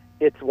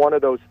it's one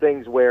of those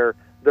things where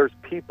there's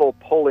people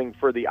pulling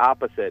for the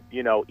opposite,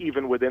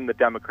 even within the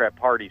Democrat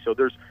Party. So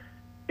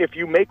if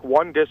you make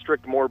one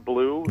district more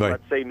blue,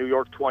 let's say New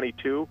York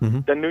 22,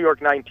 then New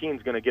York 19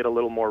 is going to get a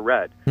little more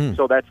red.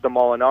 So that's the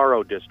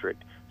Molinaro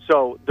district.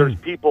 So there's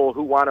people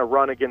who want to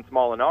run against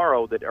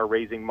Molinaro that are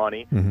raising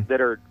money that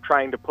are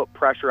trying to put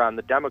pressure on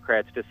the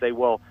Democrats to say,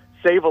 well,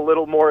 save a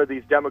little more of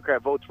these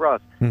Democrat votes for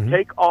us.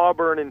 Take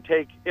Auburn and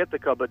take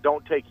Ithaca, but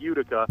don't take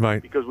Utica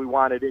because we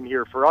want it in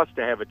here for us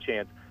to have a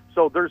chance.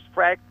 So there's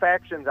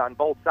factions on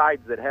both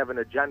sides that have an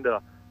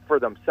agenda for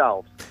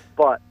themselves.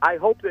 But I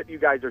hope that you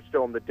guys are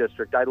still in the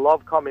district. I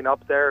love coming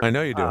up there. I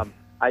know you do.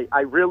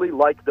 I really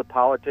like the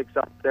politics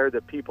up there,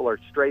 that people are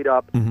straight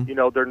up. You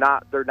know, they're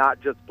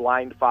not just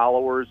blind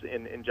followers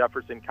in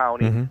Jefferson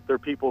County. They're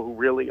people who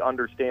really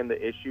understand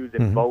the issues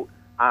and vote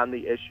on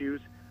the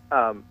issues.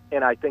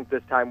 And I think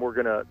this time we're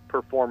going to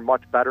perform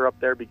much better up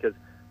there because,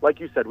 like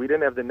you said, we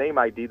didn't have the name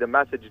ID. The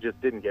message just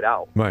didn't get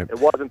out. Right. It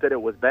wasn't that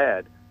it was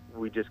bad.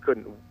 We just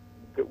couldn't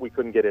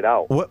get it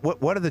out.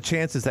 What are the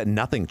chances that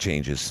nothing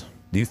changes?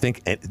 Do you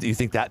think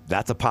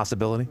that's a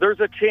possibility? There's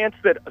a chance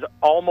that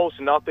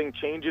almost nothing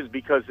changes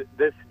because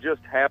this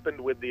just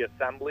happened with the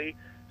assembly.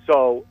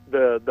 So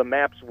the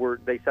maps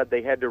they said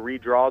they had to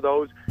redraw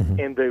those,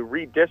 and the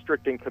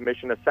redistricting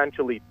commission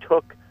essentially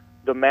took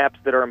the maps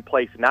that are in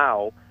place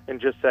now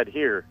and just said,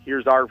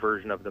 here's our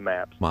version of the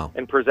maps,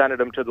 and presented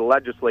them to the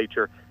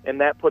legislature. And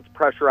that puts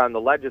pressure on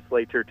the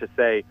legislature to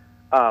say,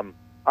 all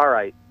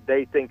right,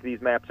 they think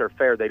these maps are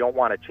fair. They don't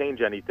want to change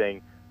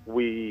anything.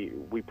 We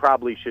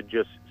probably should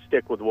just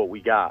stick with what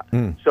we got.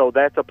 So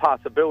that's a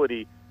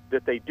possibility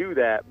that they do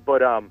that.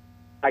 But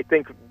I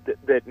think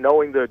that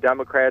knowing the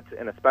Democrats,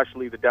 and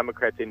especially the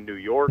Democrats in New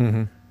York,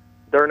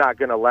 they're not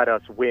going to let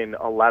us win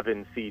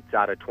 11 seats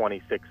out of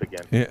 26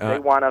 again. They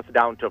want us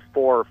down to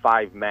 4 or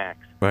 5 max.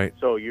 Right.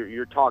 So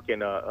you're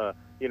talking 5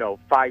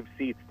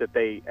 seats that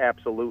they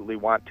absolutely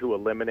want to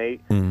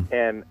eliminate,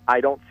 and I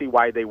don't see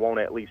why they won't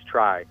at least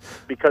try.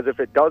 Because if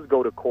it does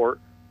go to court,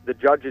 the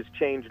judge is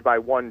changed by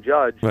one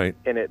judge,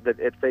 and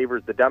it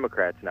favors the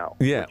Democrats now.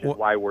 Yeah, which is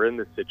why we're in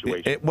this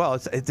situation.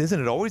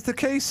 Isn't it always the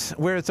case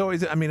where it's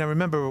always? I mean, I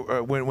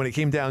remember when it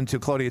came down to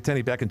Claudia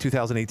Tenney back in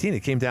 2018. It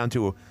came down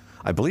to,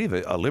 I believe,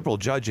 a liberal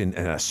judge in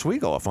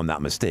Oswego, if I'm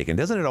not mistaken.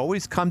 Doesn't it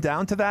always come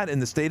down to that in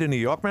the state of New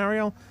York,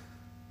 Mario?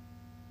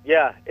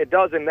 Yeah, it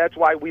does, and that's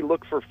why we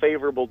look for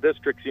favorable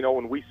districts. You know,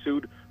 when we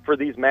sued for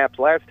these maps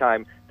last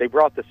time, they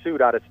brought the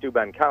suit out of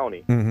Steuben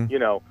County. You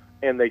know.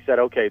 And they said,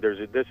 okay,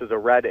 this is a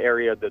red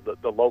area.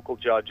 The local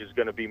judge is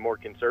going to be more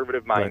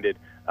conservative-minded,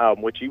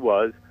 which he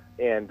was,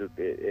 and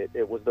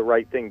it was the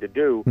right thing to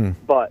do.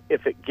 But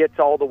if it gets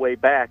all the way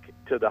back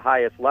to the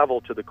highest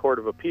level, to the Court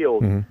of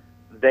Appeals,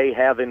 they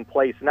have in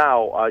place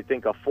now, I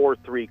think, a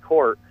 4-3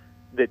 court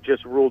that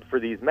just ruled for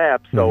these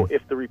maps. So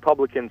if the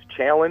Republicans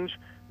challenge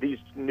these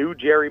new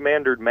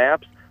gerrymandered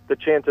maps, the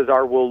chances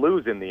are we'll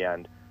lose in the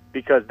end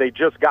because they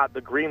just got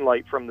the green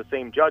light from the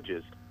same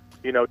judges,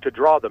 you know, to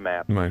draw the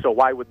map. So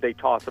why would they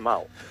toss them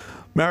out?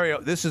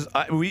 Mario, this is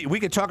we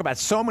could talk about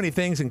so many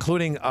things,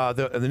 including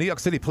the New York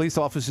City police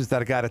officers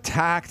that got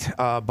attacked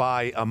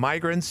by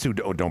migrants who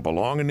don't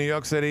belong in New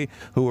York City,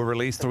 who were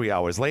released 3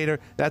 hours later.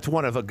 That's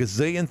one of a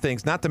gazillion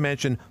things, not to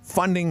mention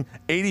funding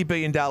 $80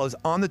 billion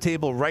on the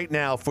table right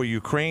now for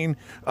Ukraine.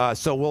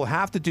 So we'll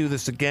have to do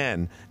this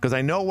again, because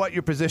I know what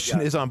your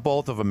position is on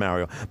both of them,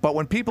 Mario. But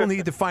when people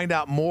need to find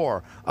out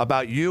more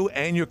about you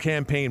and your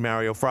campaign,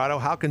 Mario Fratto,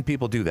 how can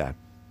people do that?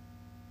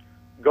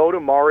 Go to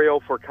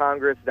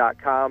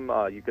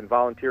MarioForCongress.com. You can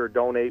volunteer or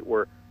donate.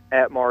 We're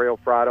at Mario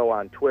Fratto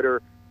on Twitter,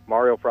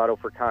 Mario Fratto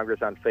for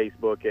Congress on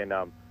Facebook.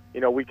 And,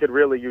 you know, we could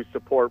really use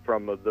support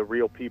from the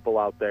real people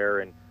out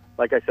there. And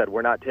like I said,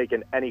 we're not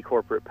taking any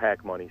corporate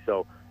PAC money.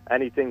 So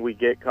anything we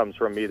get comes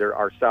from either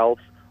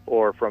ourselves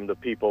or from the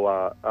people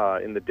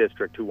in the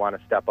district who want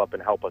to step up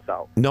and help us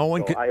out.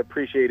 I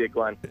appreciate it,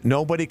 Glenn.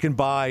 Nobody can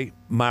buy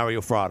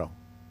Mario Fratto.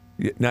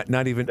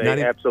 Not even.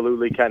 They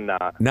absolutely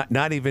cannot.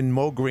 Not even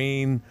Mo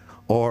Green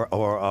or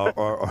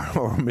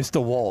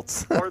Mr.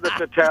 Waltz. Or the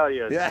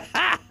Italians. Yeah.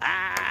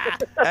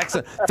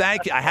 Excellent.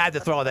 Thank you. I had to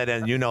throw that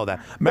in. You know that.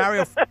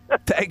 Mario,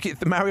 thank you.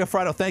 Mario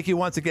Fratto, thank you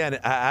once again.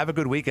 Have a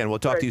good weekend. We'll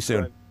talk to you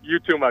soon. You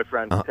too, my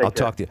friend. I'll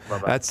talk to you.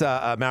 Bye-bye. That's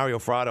Mario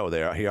Fratto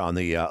there here on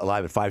the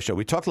Live at 5 show.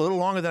 We talked a little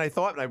longer than I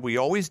thought. We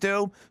always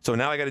do. So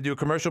now I got to do a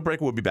commercial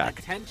break. We'll be back.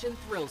 Attention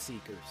thrill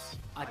seekers.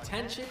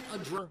 Attention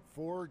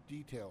for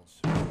details.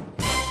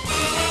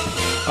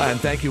 And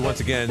thank you once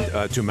again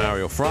to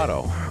Mario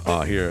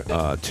Fratto here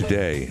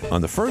today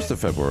on the 1st of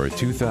February,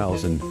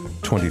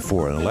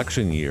 2024, an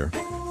election year.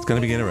 It's going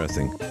to be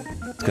interesting.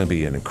 It's going to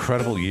be an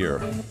incredible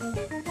year.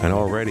 And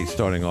already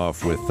starting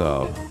off with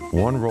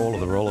one roll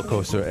of the roller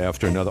coaster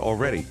after another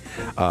already.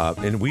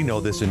 And we know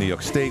this in New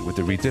York State with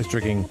the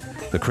redistricting,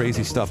 the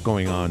crazy stuff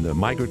going on, the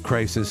migrant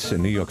crisis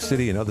in New York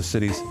City and other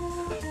cities.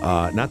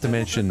 Not to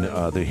mention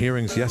the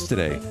hearings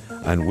yesterday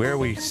and where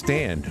we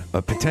stand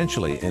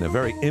potentially in a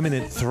very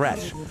imminent threat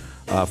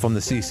from the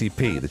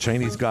CCP. The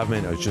Chinese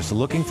government is just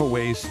looking for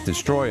ways to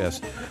destroy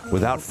us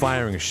without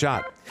firing a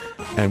shot.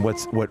 And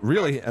what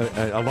really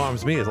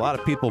alarms me is a lot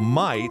of people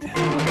might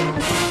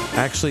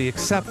actually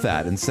accept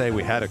that and say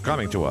we had it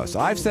coming to us.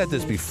 I've said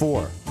this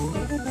before.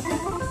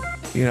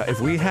 You know,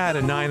 if we had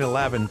a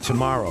 9/11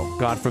 tomorrow,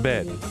 God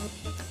forbid,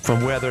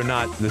 from whether or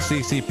not the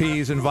CCP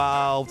is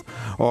involved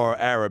or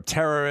Arab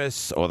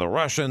terrorists or the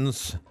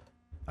Russians.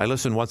 I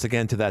listened once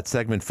again to that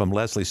segment from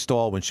Leslie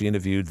Stahl when she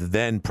interviewed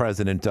then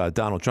President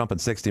Donald Trump in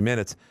 60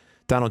 Minutes.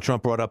 Donald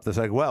Trump brought up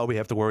well, we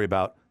have to worry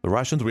about the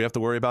Russians, we have to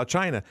worry about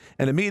China.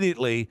 And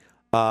immediately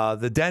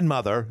the den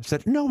mother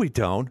said, no, we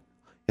don't.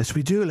 Yes,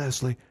 we do,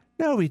 Leslie.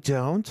 No, we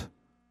don't.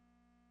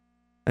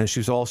 And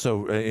she's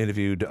also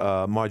interviewed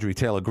Marjorie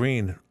Taylor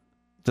Greene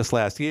just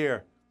last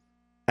year,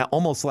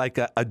 almost like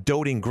a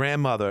doting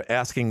grandmother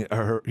asking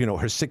her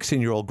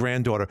 16-year-old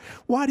granddaughter,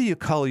 why do you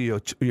color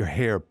your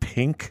hair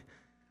pink?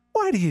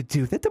 Why do you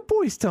do that? The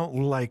boys don't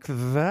like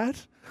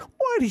that.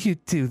 Why do you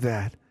do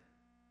that?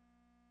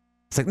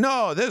 It's like,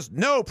 no, there's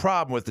no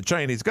problem with the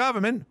Chinese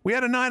government. We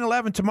had a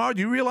 9/11 tomorrow.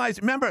 Do you realize?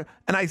 Remember,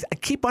 and I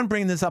keep on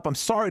bringing this up. I'm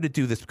sorry to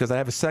do this because I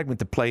have a segment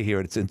to play here.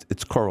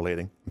 It's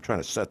correlating. I'm trying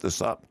to set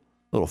this up.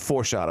 A little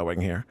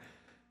foreshadowing here.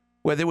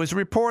 Where there was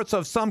reports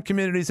of some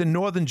communities in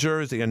northern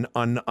Jersey on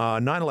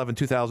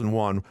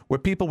 9/11/2001 where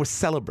people were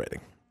celebrating.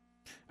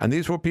 And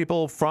these were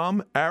people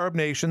from Arab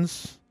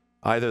nations.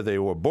 Either they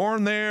were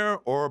born there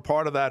or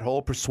part of that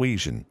whole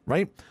persuasion,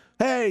 right?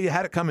 Hey, you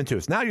had it coming to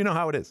us. Now you know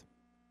how it is.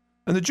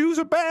 And the Jews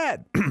are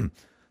bad.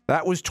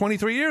 That was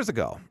 23 years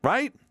ago,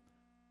 right?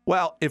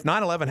 Well, if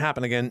 9/11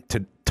 happened again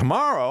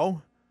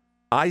tomorrow,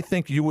 I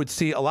think you would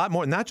see a lot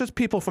more, not just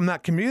people from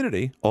that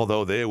community,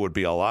 although there would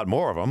be a lot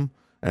more of them,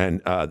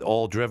 and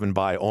all driven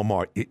by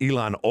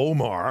Ilhan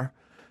Omar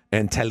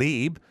and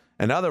Tlaib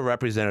and other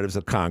representatives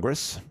of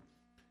Congress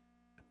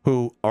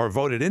who are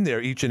voted in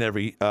there each and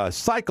every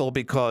cycle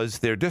because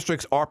their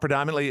districts are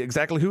predominantly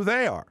exactly who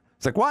they are.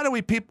 It's like, why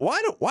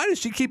does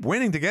she keep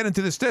winning to get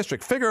into this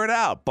district? Figure it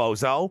out,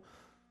 bozo.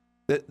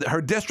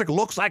 Her district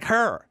looks like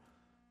her.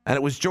 And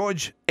it was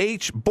George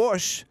H.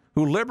 Bush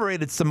who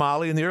liberated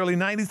Somalia in the early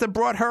 90s that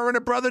brought her and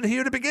her brother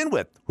here to begin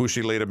with, who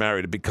she later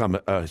married to become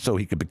so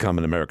he could become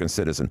an American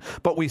citizen.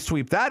 But we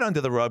sweep that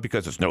under the rug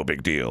because it's no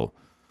big deal.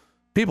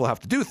 People have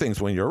to do things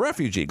when you're a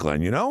refugee,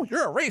 Glenn, you know?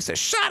 You're a racist.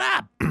 Shut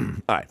up!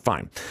 All right,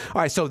 fine.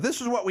 All right, so this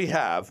is what we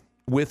have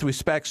with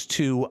respects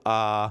to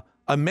a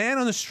man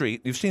on the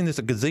street. You've seen this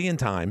a gazillion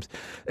times.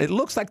 It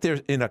looks like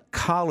they're in a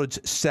college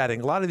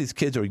setting. A lot of these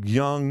kids are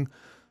young,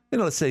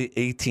 let's say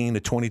 18 to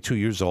 22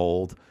 years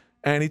old.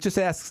 And he just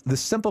asks the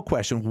simple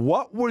question,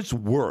 what was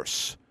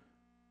worse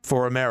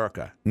for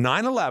America?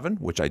 9/11,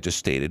 which I just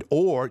stated,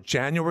 or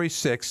January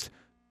 6th,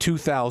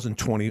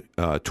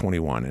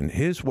 2021. And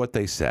here's what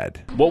they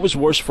said. What was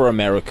worse for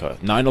America,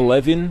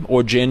 9/11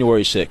 or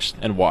January 6th,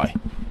 and why?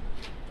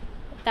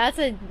 That's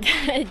a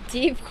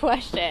deep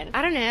question.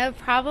 I don't know,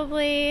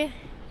 probably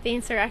the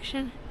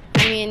insurrection.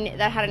 I mean,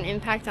 that had an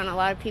impact on a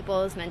lot of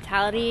people's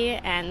mentality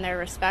and their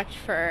respect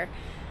for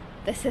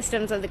the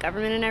systems of the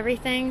government and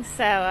everything.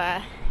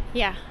 So,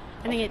 yeah,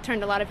 I think it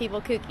turned a lot of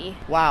people kooky.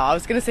 Wow, I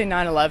was going to say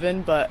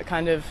 9/11, but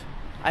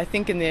I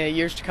think in the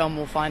years to come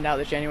we'll find out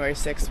that January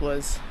 6th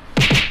was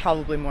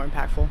probably more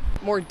impactful.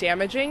 More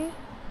damaging?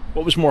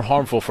 What was more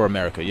harmful for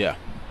America, yeah?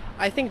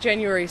 I think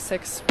January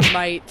 6th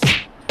might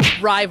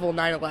rival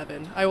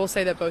 9/11. I will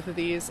say that both of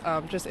these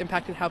just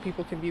impacted how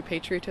people can view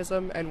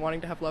patriotism and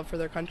wanting to have love for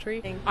their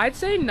country. I'd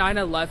say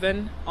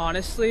 9/11,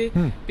 honestly,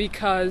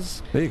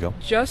 because there you go.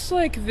 Just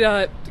like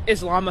the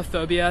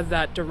Islamophobia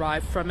that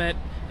derived from it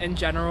in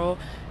general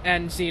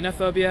and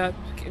xenophobia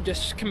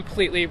just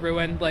completely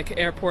ruined like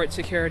airport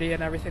security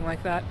and everything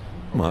like that.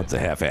 Well, that's a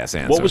half-ass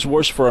answer. What was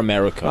worse for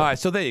America? All right,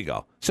 so there you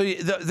go. So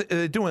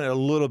they're doing a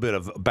little bit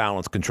of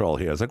balance control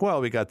here. It's like,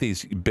 well, we got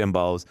these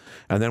bimbos,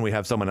 and then we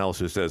have someone else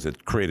who says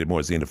it created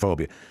more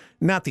xenophobia.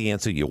 Not the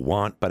answer you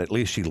want, but at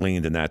least she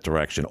leaned in that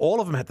direction.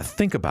 All of them had to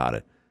think about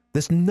it.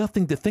 There's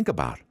nothing to think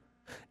about.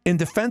 In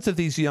defense of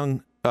these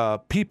young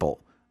people,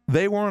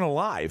 they weren't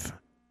alive.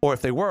 Or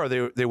if they were,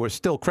 they were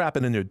still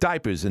crapping in their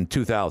diapers in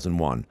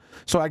 2001.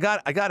 So I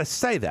got to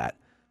say that.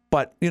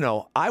 But,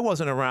 I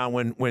wasn't around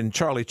when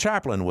Charlie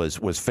Chaplin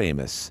was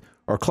famous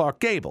or Clark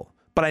Gable.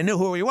 But I knew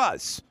who he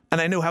was, and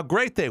I knew how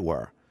great they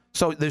were.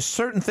 So there's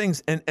certain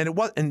things, and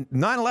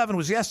 9/11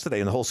 was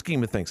yesterday in the whole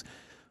scheme of things.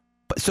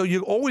 So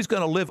you're always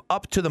going to live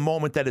up to the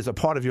moment that is a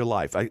part of your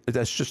life.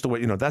 That's just the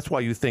way, that's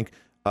why you think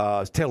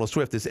Taylor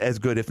Swift is as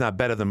good, if not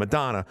better, than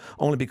Madonna,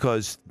 only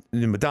because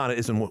Madonna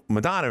isn't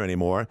Madonna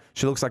anymore.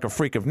 She looks like a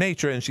freak of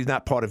nature, and she's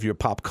not part of your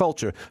pop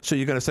culture. So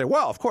you're going to say,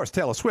 well, of course,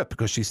 Taylor Swift,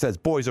 because she says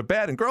boys are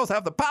bad and girls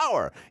have the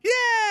power.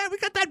 Yeah, we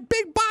got that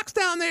big box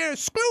down there.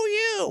 Screw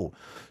you.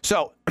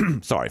 So,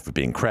 sorry for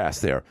being crass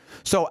there.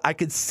 So I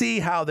could see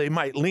how they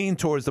might lean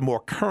towards the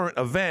more current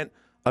event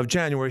of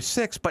January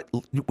 6th, but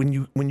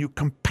when you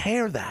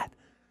compare that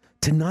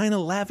to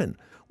 9/11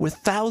 with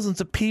thousands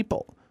of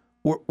people,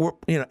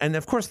 and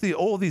of course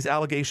all these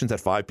allegations that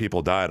 5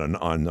 people died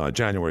on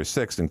January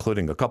 6th,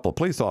 including a couple of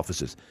police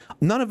officers,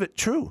 none of it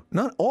true,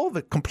 not all of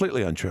it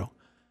completely untrue.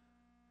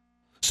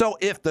 So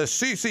if the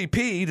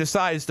CCP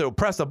decides to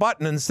press a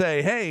button and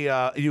say,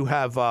 hey, you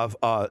have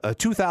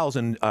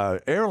 2,000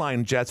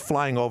 airline jets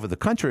flying over the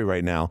country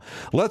right now,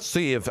 let's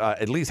see if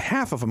at least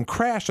half of them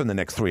crash in the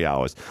next 3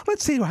 hours.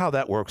 Let's see how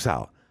that works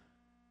out.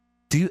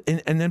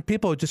 And then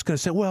people are just going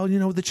to say, well,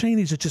 the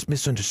Chinese are just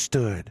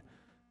misunderstood.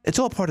 It's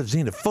all part of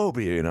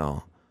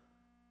xenophobia,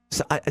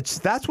 So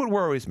that's what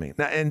worries me.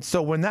 And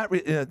so when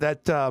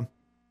that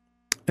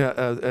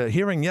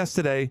hearing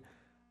yesterday,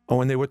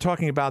 when they were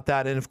talking about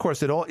that, and of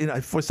course it all,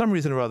 for some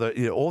reason or other,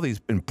 all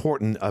these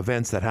important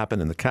events that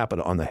happen in the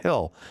Capitol on the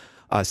Hill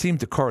seem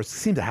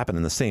to happen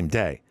in the same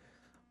day.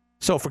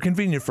 So for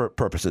convenient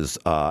purposes,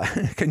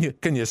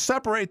 can you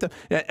separate them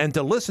and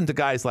to listen to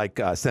guys like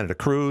Senator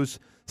Cruz,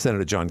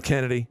 Senator John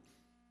Kennedy,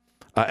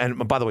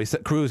 and by the way,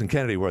 Cruz and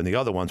Kennedy were in the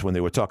other ones when they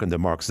were talking to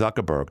Mark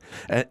Zuckerberg,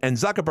 and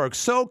Zuckerberg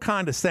so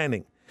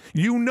condescending.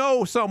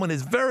 Someone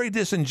is very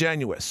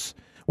disingenuous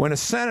when a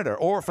senator,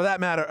 or for that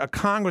matter, a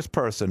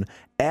congressperson,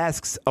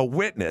 asks a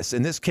witness,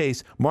 in this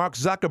case, Mark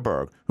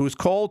Zuckerberg, who's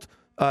called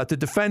to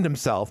defend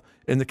himself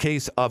in the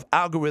case of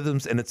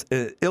algorithms and its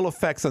ill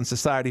effects on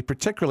society,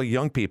 particularly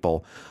young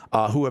people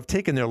who have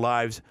taken their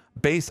lives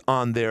based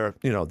on their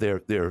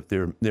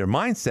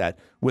mindset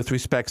with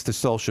respects to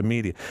social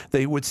media.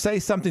 They would say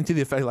something to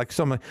the effect like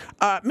someone,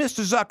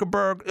 Mr.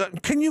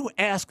 Zuckerberg, can you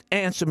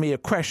answer me a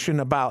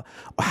question about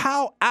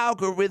how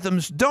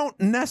algorithms don't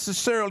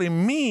necessarily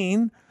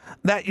mean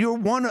that you're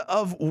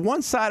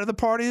one side of the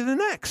party to the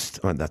next?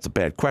 Well, that's a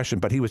bad question,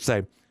 but he would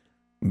say,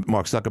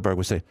 Mark Zuckerberg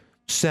would say,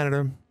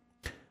 Senator,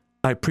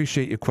 I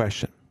appreciate your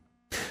question.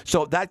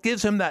 So that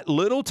gives him that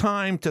little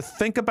time to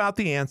think about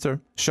the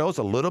answer, shows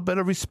a little bit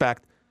of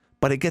respect,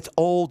 but it gets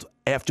old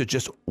after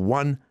just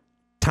one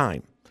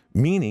time,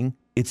 meaning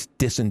it's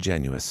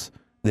disingenuous.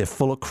 They're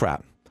full of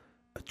crap,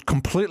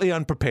 completely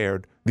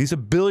unprepared. These are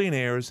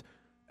billionaires,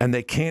 and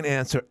they can't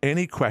answer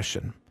any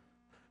question.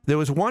 There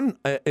was one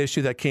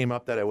issue that came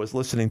up that I was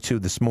listening to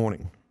this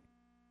morning,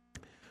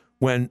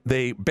 when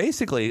they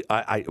basically,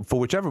 for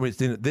whichever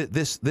reason,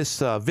 this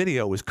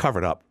video was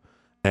covered up,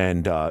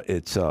 and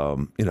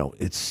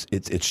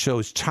it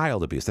shows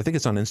child abuse. I think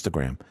it's on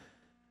Instagram,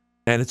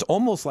 and it's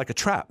almost like a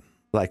trap.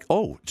 Like,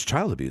 oh, it's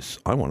child abuse.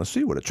 I want to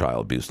see what a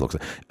child abuse looks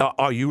like.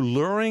 Are you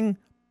luring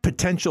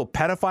potential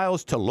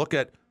pedophiles to look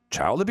at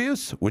child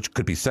abuse, which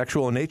could be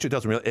sexual in nature?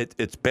 Doesn't really.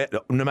 It's bad.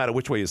 No matter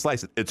which way you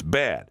slice it, it's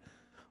bad.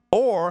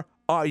 Or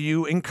are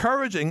you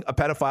encouraging a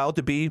pedophile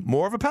to be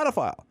more of a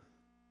pedophile?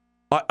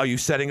 Are you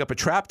setting up a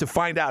trap to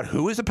find out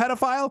who is a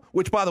pedophile,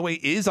 which, by the way,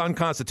 is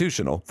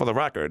unconstitutional, for the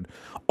record?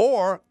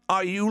 Or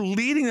are you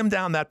leading them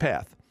down that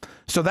path?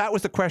 So that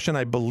was the question,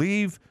 I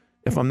believe,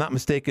 if I'm not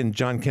mistaken,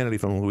 John Kennedy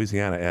from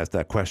Louisiana asked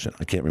that question.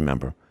 I can't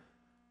remember.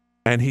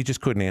 And he just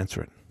couldn't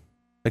answer it.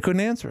 They couldn't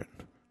answer it.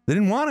 They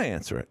didn't want to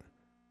answer it.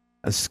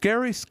 A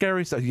scary,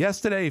 scary stuff.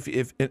 Yesterday,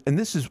 and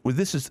this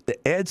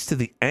adds to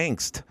the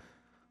angst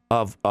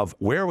of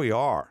where we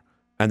are.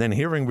 And then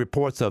hearing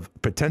reports of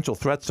potential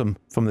threats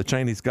from the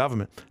Chinese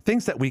government,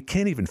 things that we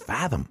can't even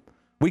fathom.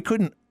 We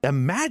couldn't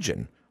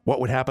imagine what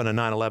would happen on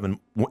 9/11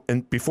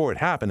 and before it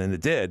happened, and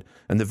it did,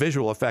 and the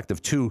visual effect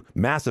of two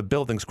massive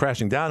buildings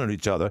crashing down on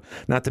each other,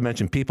 not to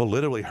mention people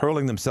literally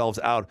hurling themselves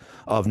out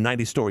of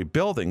 90-story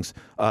buildings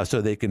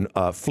so they can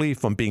flee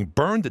from being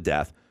burned to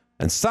death.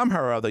 And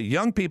somehow or other,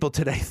 young people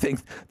today think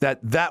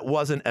that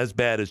wasn't as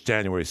bad as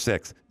January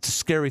 6th. It's a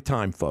scary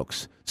time,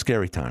 folks.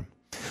 Scary time.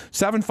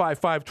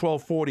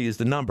 755-1240 is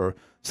the number.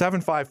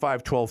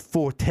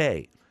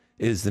 755-1240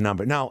 is the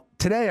number. Now,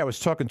 today I was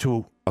talking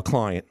to a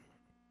client,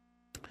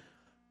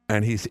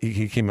 and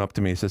he came up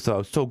to me and said,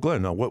 "So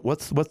Glenn,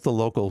 what's the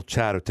local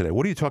chatter today?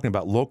 What are you talking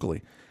about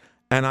locally?"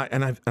 And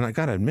I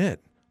got to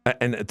admit,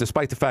 and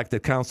despite the fact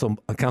that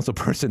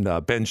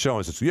councilperson Ben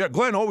Schoen says, "Yeah,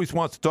 Glenn always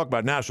wants to talk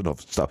about national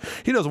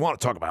stuff. He doesn't want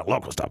to talk about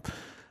local stuff,"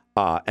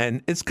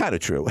 and it's kind of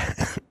true.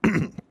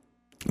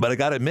 But I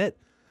got to admit,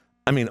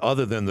 I mean,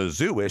 other than the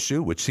zoo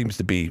issue, which seems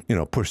to be,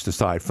 pushed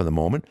aside for the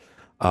moment,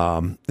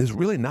 there's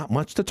really not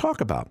much to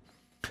talk about.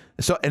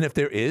 So, and if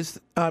there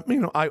is,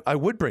 I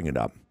would bring it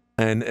up.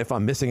 And if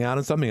I'm missing out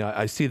on something,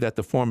 I see that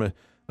the former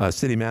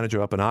city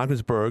manager up in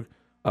Ogdensburg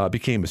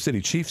became a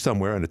city chief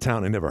somewhere in a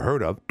town I never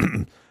heard of.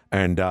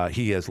 And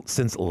he has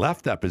since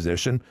left that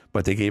position,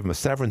 but they gave him a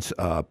severance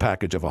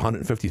package of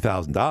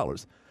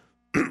 $150,000.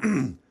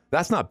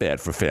 That's not bad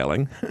for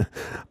failing.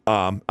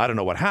 I don't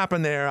know what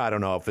happened there. I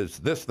don't know if it's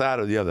this, that,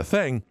 or the other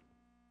thing.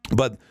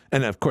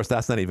 And of course,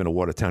 that's not even a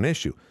Watertown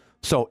issue.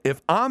 So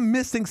if I'm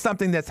missing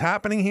something that's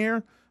happening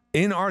here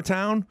in our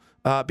town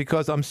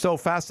because I'm so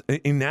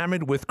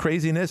enamored with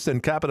craziness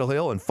and Capitol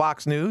Hill and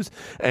Fox News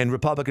and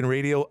Republican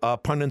radio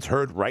pundits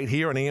heard right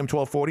here on AM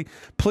 1240,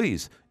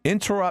 please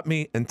interrupt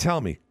me and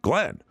tell me,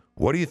 Glenn,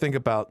 what do you think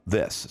about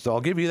this? So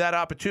I'll give you that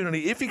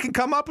opportunity if you can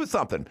come up with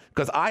something,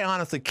 because I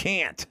honestly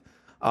can't.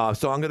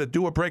 So I'm going to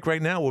do a break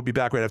right now. We'll be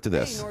back right after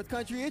this. Hey, North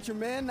Country, it's your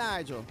man,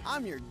 Nigel.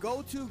 I'm your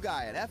go-to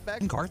guy at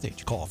FX. In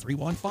Carthage, call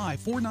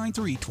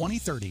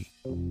 315-493-2030.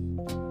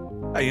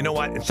 You know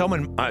what?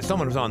 Someone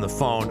was on the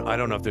phone. I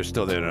don't know if they're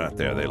still there or not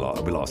there. We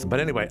lost them.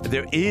 But anyway,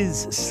 there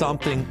is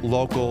something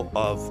local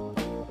of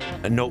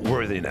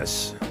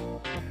noteworthiness.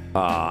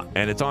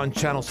 And it's on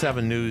Channel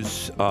 7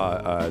 News.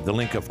 The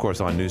link, of course,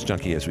 on News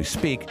Junkie as we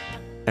speak.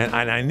 And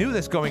I knew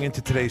this going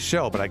into today's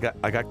show, but I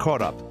got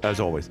caught up,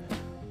 as always.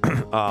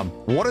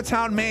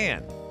 Watertown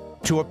man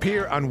to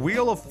appear on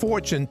Wheel of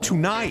Fortune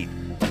tonight.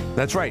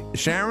 That's right.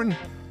 Sharon,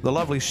 the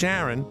lovely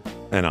Sharon,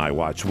 and I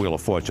watch Wheel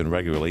of Fortune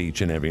regularly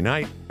each and every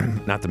night,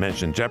 not to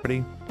mention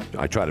Jeopardy.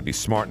 I try to be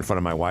smart in front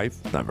of my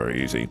wife. Not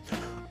very easy.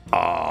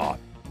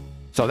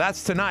 So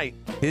that's tonight.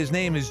 His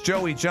name is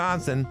Joey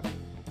Johnson.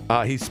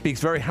 He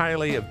speaks very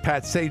highly of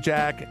Pat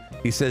Sajak.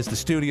 He says the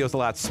studio's a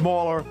lot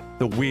smaller.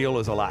 The wheel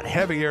is a lot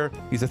heavier.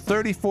 He's a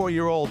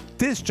 34-year-old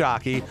disc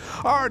jockey.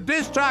 Our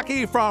disc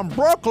jockey from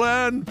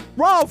Brooklyn,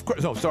 Ralph.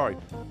 No, sorry.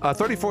 A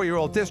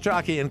 34-year-old disc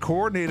jockey and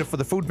coordinator for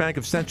the Food Bank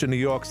of Central New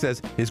York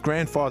says his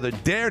grandfather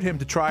dared him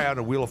to try out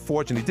a Wheel of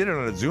Fortune. He did it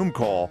on a Zoom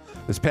call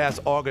this past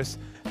August,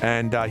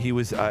 and he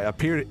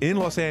appeared in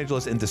Los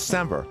Angeles in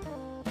December.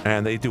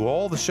 And they do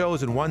all the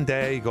shows in one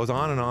day. He goes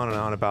on and on and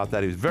on about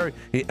that.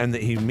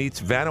 He meets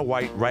Vanna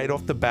White right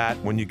off the bat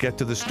when you get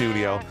to the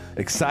studio.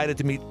 Excited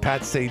to meet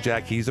Pat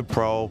Sajak. He's a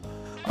pro.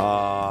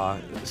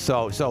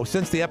 So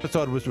since the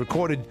episode was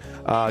recorded,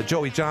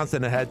 Joey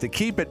Johnson had to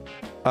keep it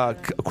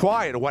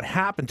quiet what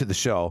happened to the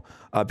show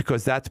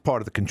because that's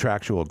part of the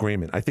contractual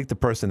agreement. I think the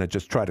person that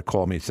just tried to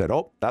call me said,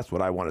 "Oh, that's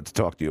what I wanted to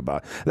talk to you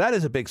about." That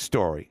is a big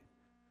story.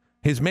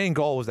 His main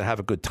goal was to have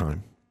a good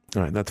time.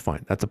 All right, that's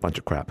fine. That's a bunch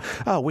of crap.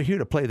 Oh, we're here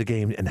to play the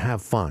game and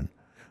have fun.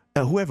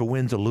 Whoever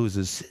wins or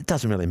loses, it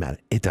doesn't really matter.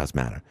 It does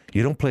matter.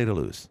 You don't play to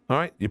lose. All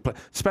right? You play,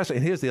 especially,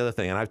 and here's the other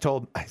thing, and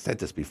I said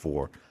this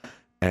before,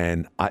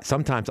 and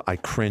sometimes I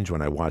cringe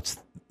when I watch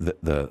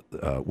the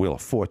Wheel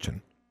of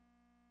Fortune,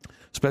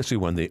 especially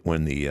when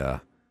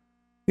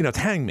it's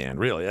Hangman,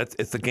 really.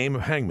 It's the game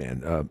of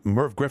Hangman.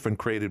 Merv Griffin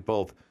created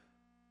both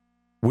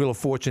Wheel of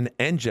Fortune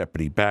and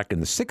Jeopardy back in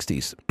the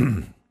 60s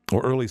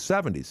or early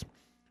 70s.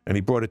 And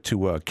he brought it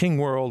to King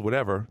World,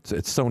 whatever.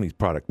 It's Sony's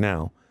product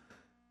now.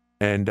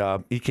 And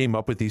he came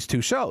up with these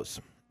two shows.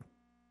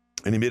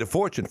 And he made a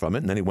fortune from it.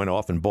 And then he went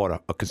off and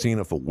bought a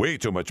casino for way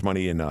too much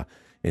money in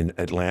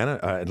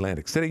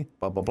Atlantic City,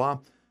 blah, blah, blah.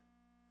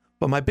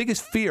 But my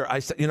biggest fear,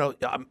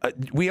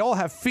 we all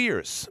have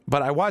fears.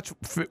 But I watch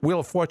Wheel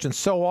of Fortune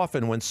so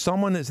often when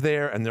someone is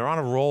there and they're on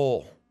a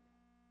roll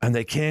and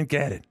they can't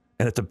get it.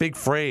 And it's a big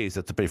phrase.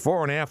 It's a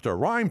before and after,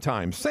 rhyme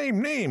time,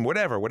 same name,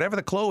 whatever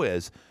the clue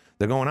is.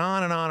 They're going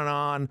on and on and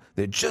on.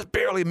 They're just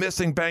barely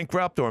missing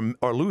bankrupt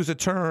or lose a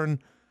turn.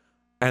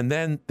 And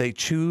then they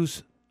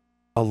choose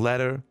a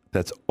letter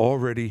that's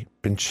already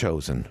been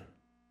chosen.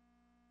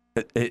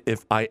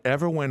 If I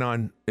ever went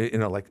on,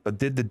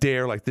 did the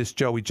dare like this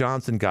Joey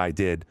Johnson guy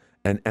did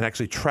and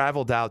actually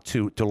traveled out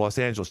to Los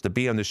Angeles to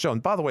be on the show.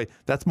 And by the way,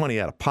 that's money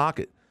out of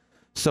pocket.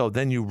 So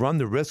then you run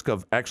the risk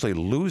of actually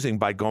losing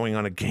by going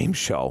on a game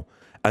show.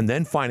 And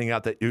then finding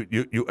out that you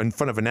in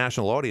front of a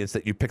national audience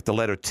that you picked the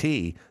letter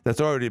T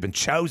that's already been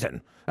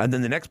chosen. And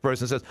then the next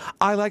person says,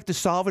 "I like to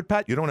solve it,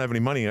 Pat. You don't have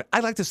any money in it. I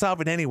like to solve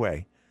it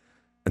anyway."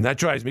 And that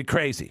drives me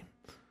crazy.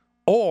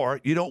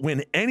 Or you don't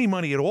win any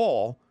money at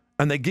all,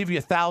 and they give you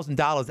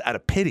 $1,000 out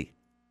of pity,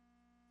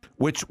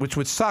 which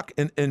would suck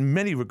in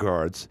many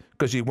regards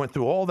because you went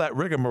through all that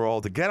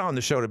rigmarole to get on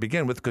the show to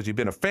begin with because you've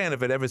been a fan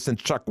of it ever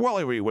since Chuck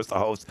Woolery was the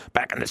host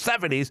back in the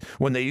 70s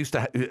when they used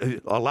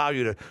to allow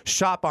you to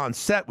shop on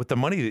set with the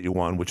money that you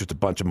won, which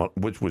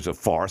was a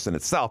farce in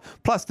itself.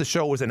 Plus, the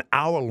show was an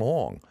hour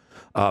long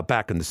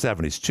back in the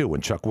 70s, too,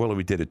 when Chuck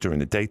Woolery did it during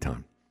the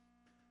daytime.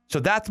 So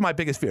that's my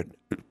biggest fear,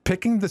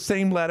 picking the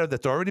same letter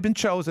that's already been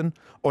chosen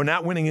or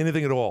not winning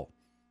anything at all.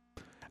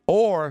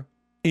 Or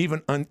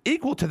even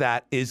unequal to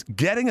that is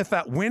winning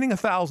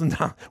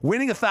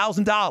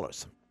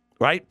 $1,000,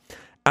 right?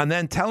 And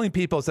then telling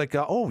people, it's like,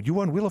 "Oh, you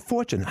won Wheel of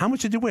Fortune. How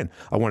much did you win?"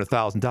 "I won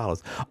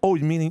 $1,000. "Oh,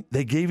 meaning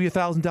they gave you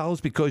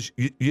 $1,000 because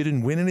you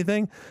didn't win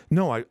anything?"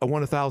 "No, I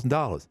won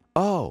 $1,000.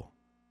 "Oh,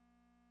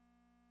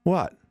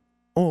 what?"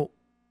 "Oh,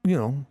 you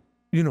know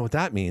what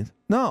that means."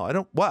 "No, I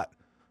don't." "What?"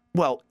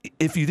 "Well,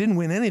 if you didn't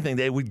win anything,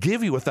 they would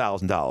give you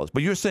 $1,000.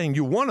 But you're saying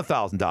you won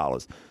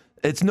 $1,000.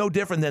 It's no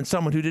different than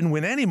someone who didn't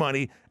win any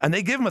money, and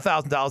they give them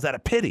 $1,000 out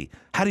of pity.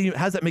 How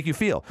does that make you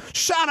feel?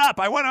 Shut up!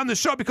 I went on the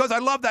show because I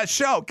love that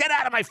show. Get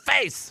out of my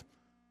face!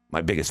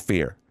 My biggest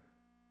fear.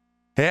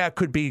 Hey, I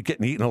could be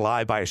getting eaten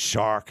alive by a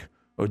shark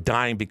or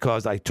dying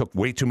because I took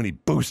way too many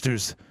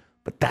boosters.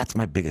 But that's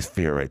my biggest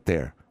fear right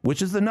there,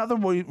 which is another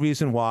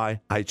reason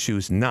why I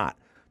choose not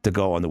to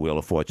go on the Wheel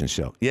of Fortune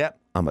show. Yep,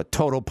 I'm a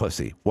total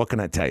pussy. What can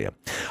I tell you?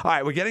 All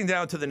right, we're getting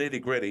down to the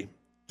nitty-gritty.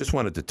 Just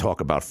wanted to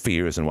talk about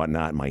fears and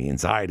whatnot, my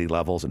anxiety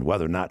levels, and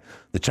whether or not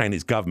the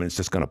Chinese government is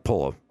just going to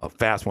pull a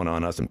fast one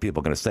on us and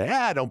people are going to say,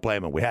 don't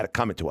blame them. We had it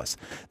coming to us.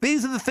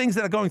 These are the things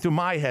that are going through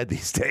my head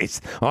these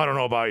days. I don't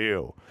know about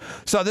you.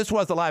 So this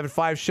was the Live at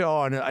 5 show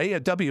on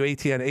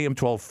WATN AM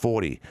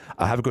 1240.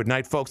 Have a good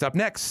night, folks. Up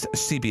next,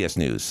 CBS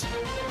News.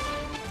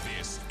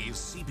 This is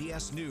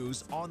CBS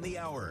News on the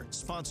Hour,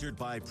 sponsored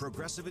by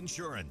Progressive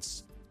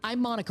Insurance. I'm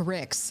Monica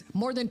Ricks.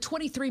 More than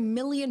 23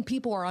 million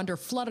people are under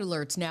flood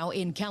alerts now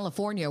in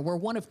California, where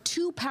one of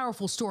two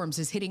powerful storms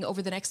is hitting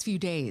over the next few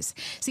days.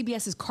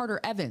 CBS's Carter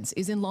Evans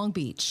is in Long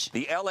Beach.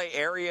 The L.A.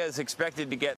 area is expected to get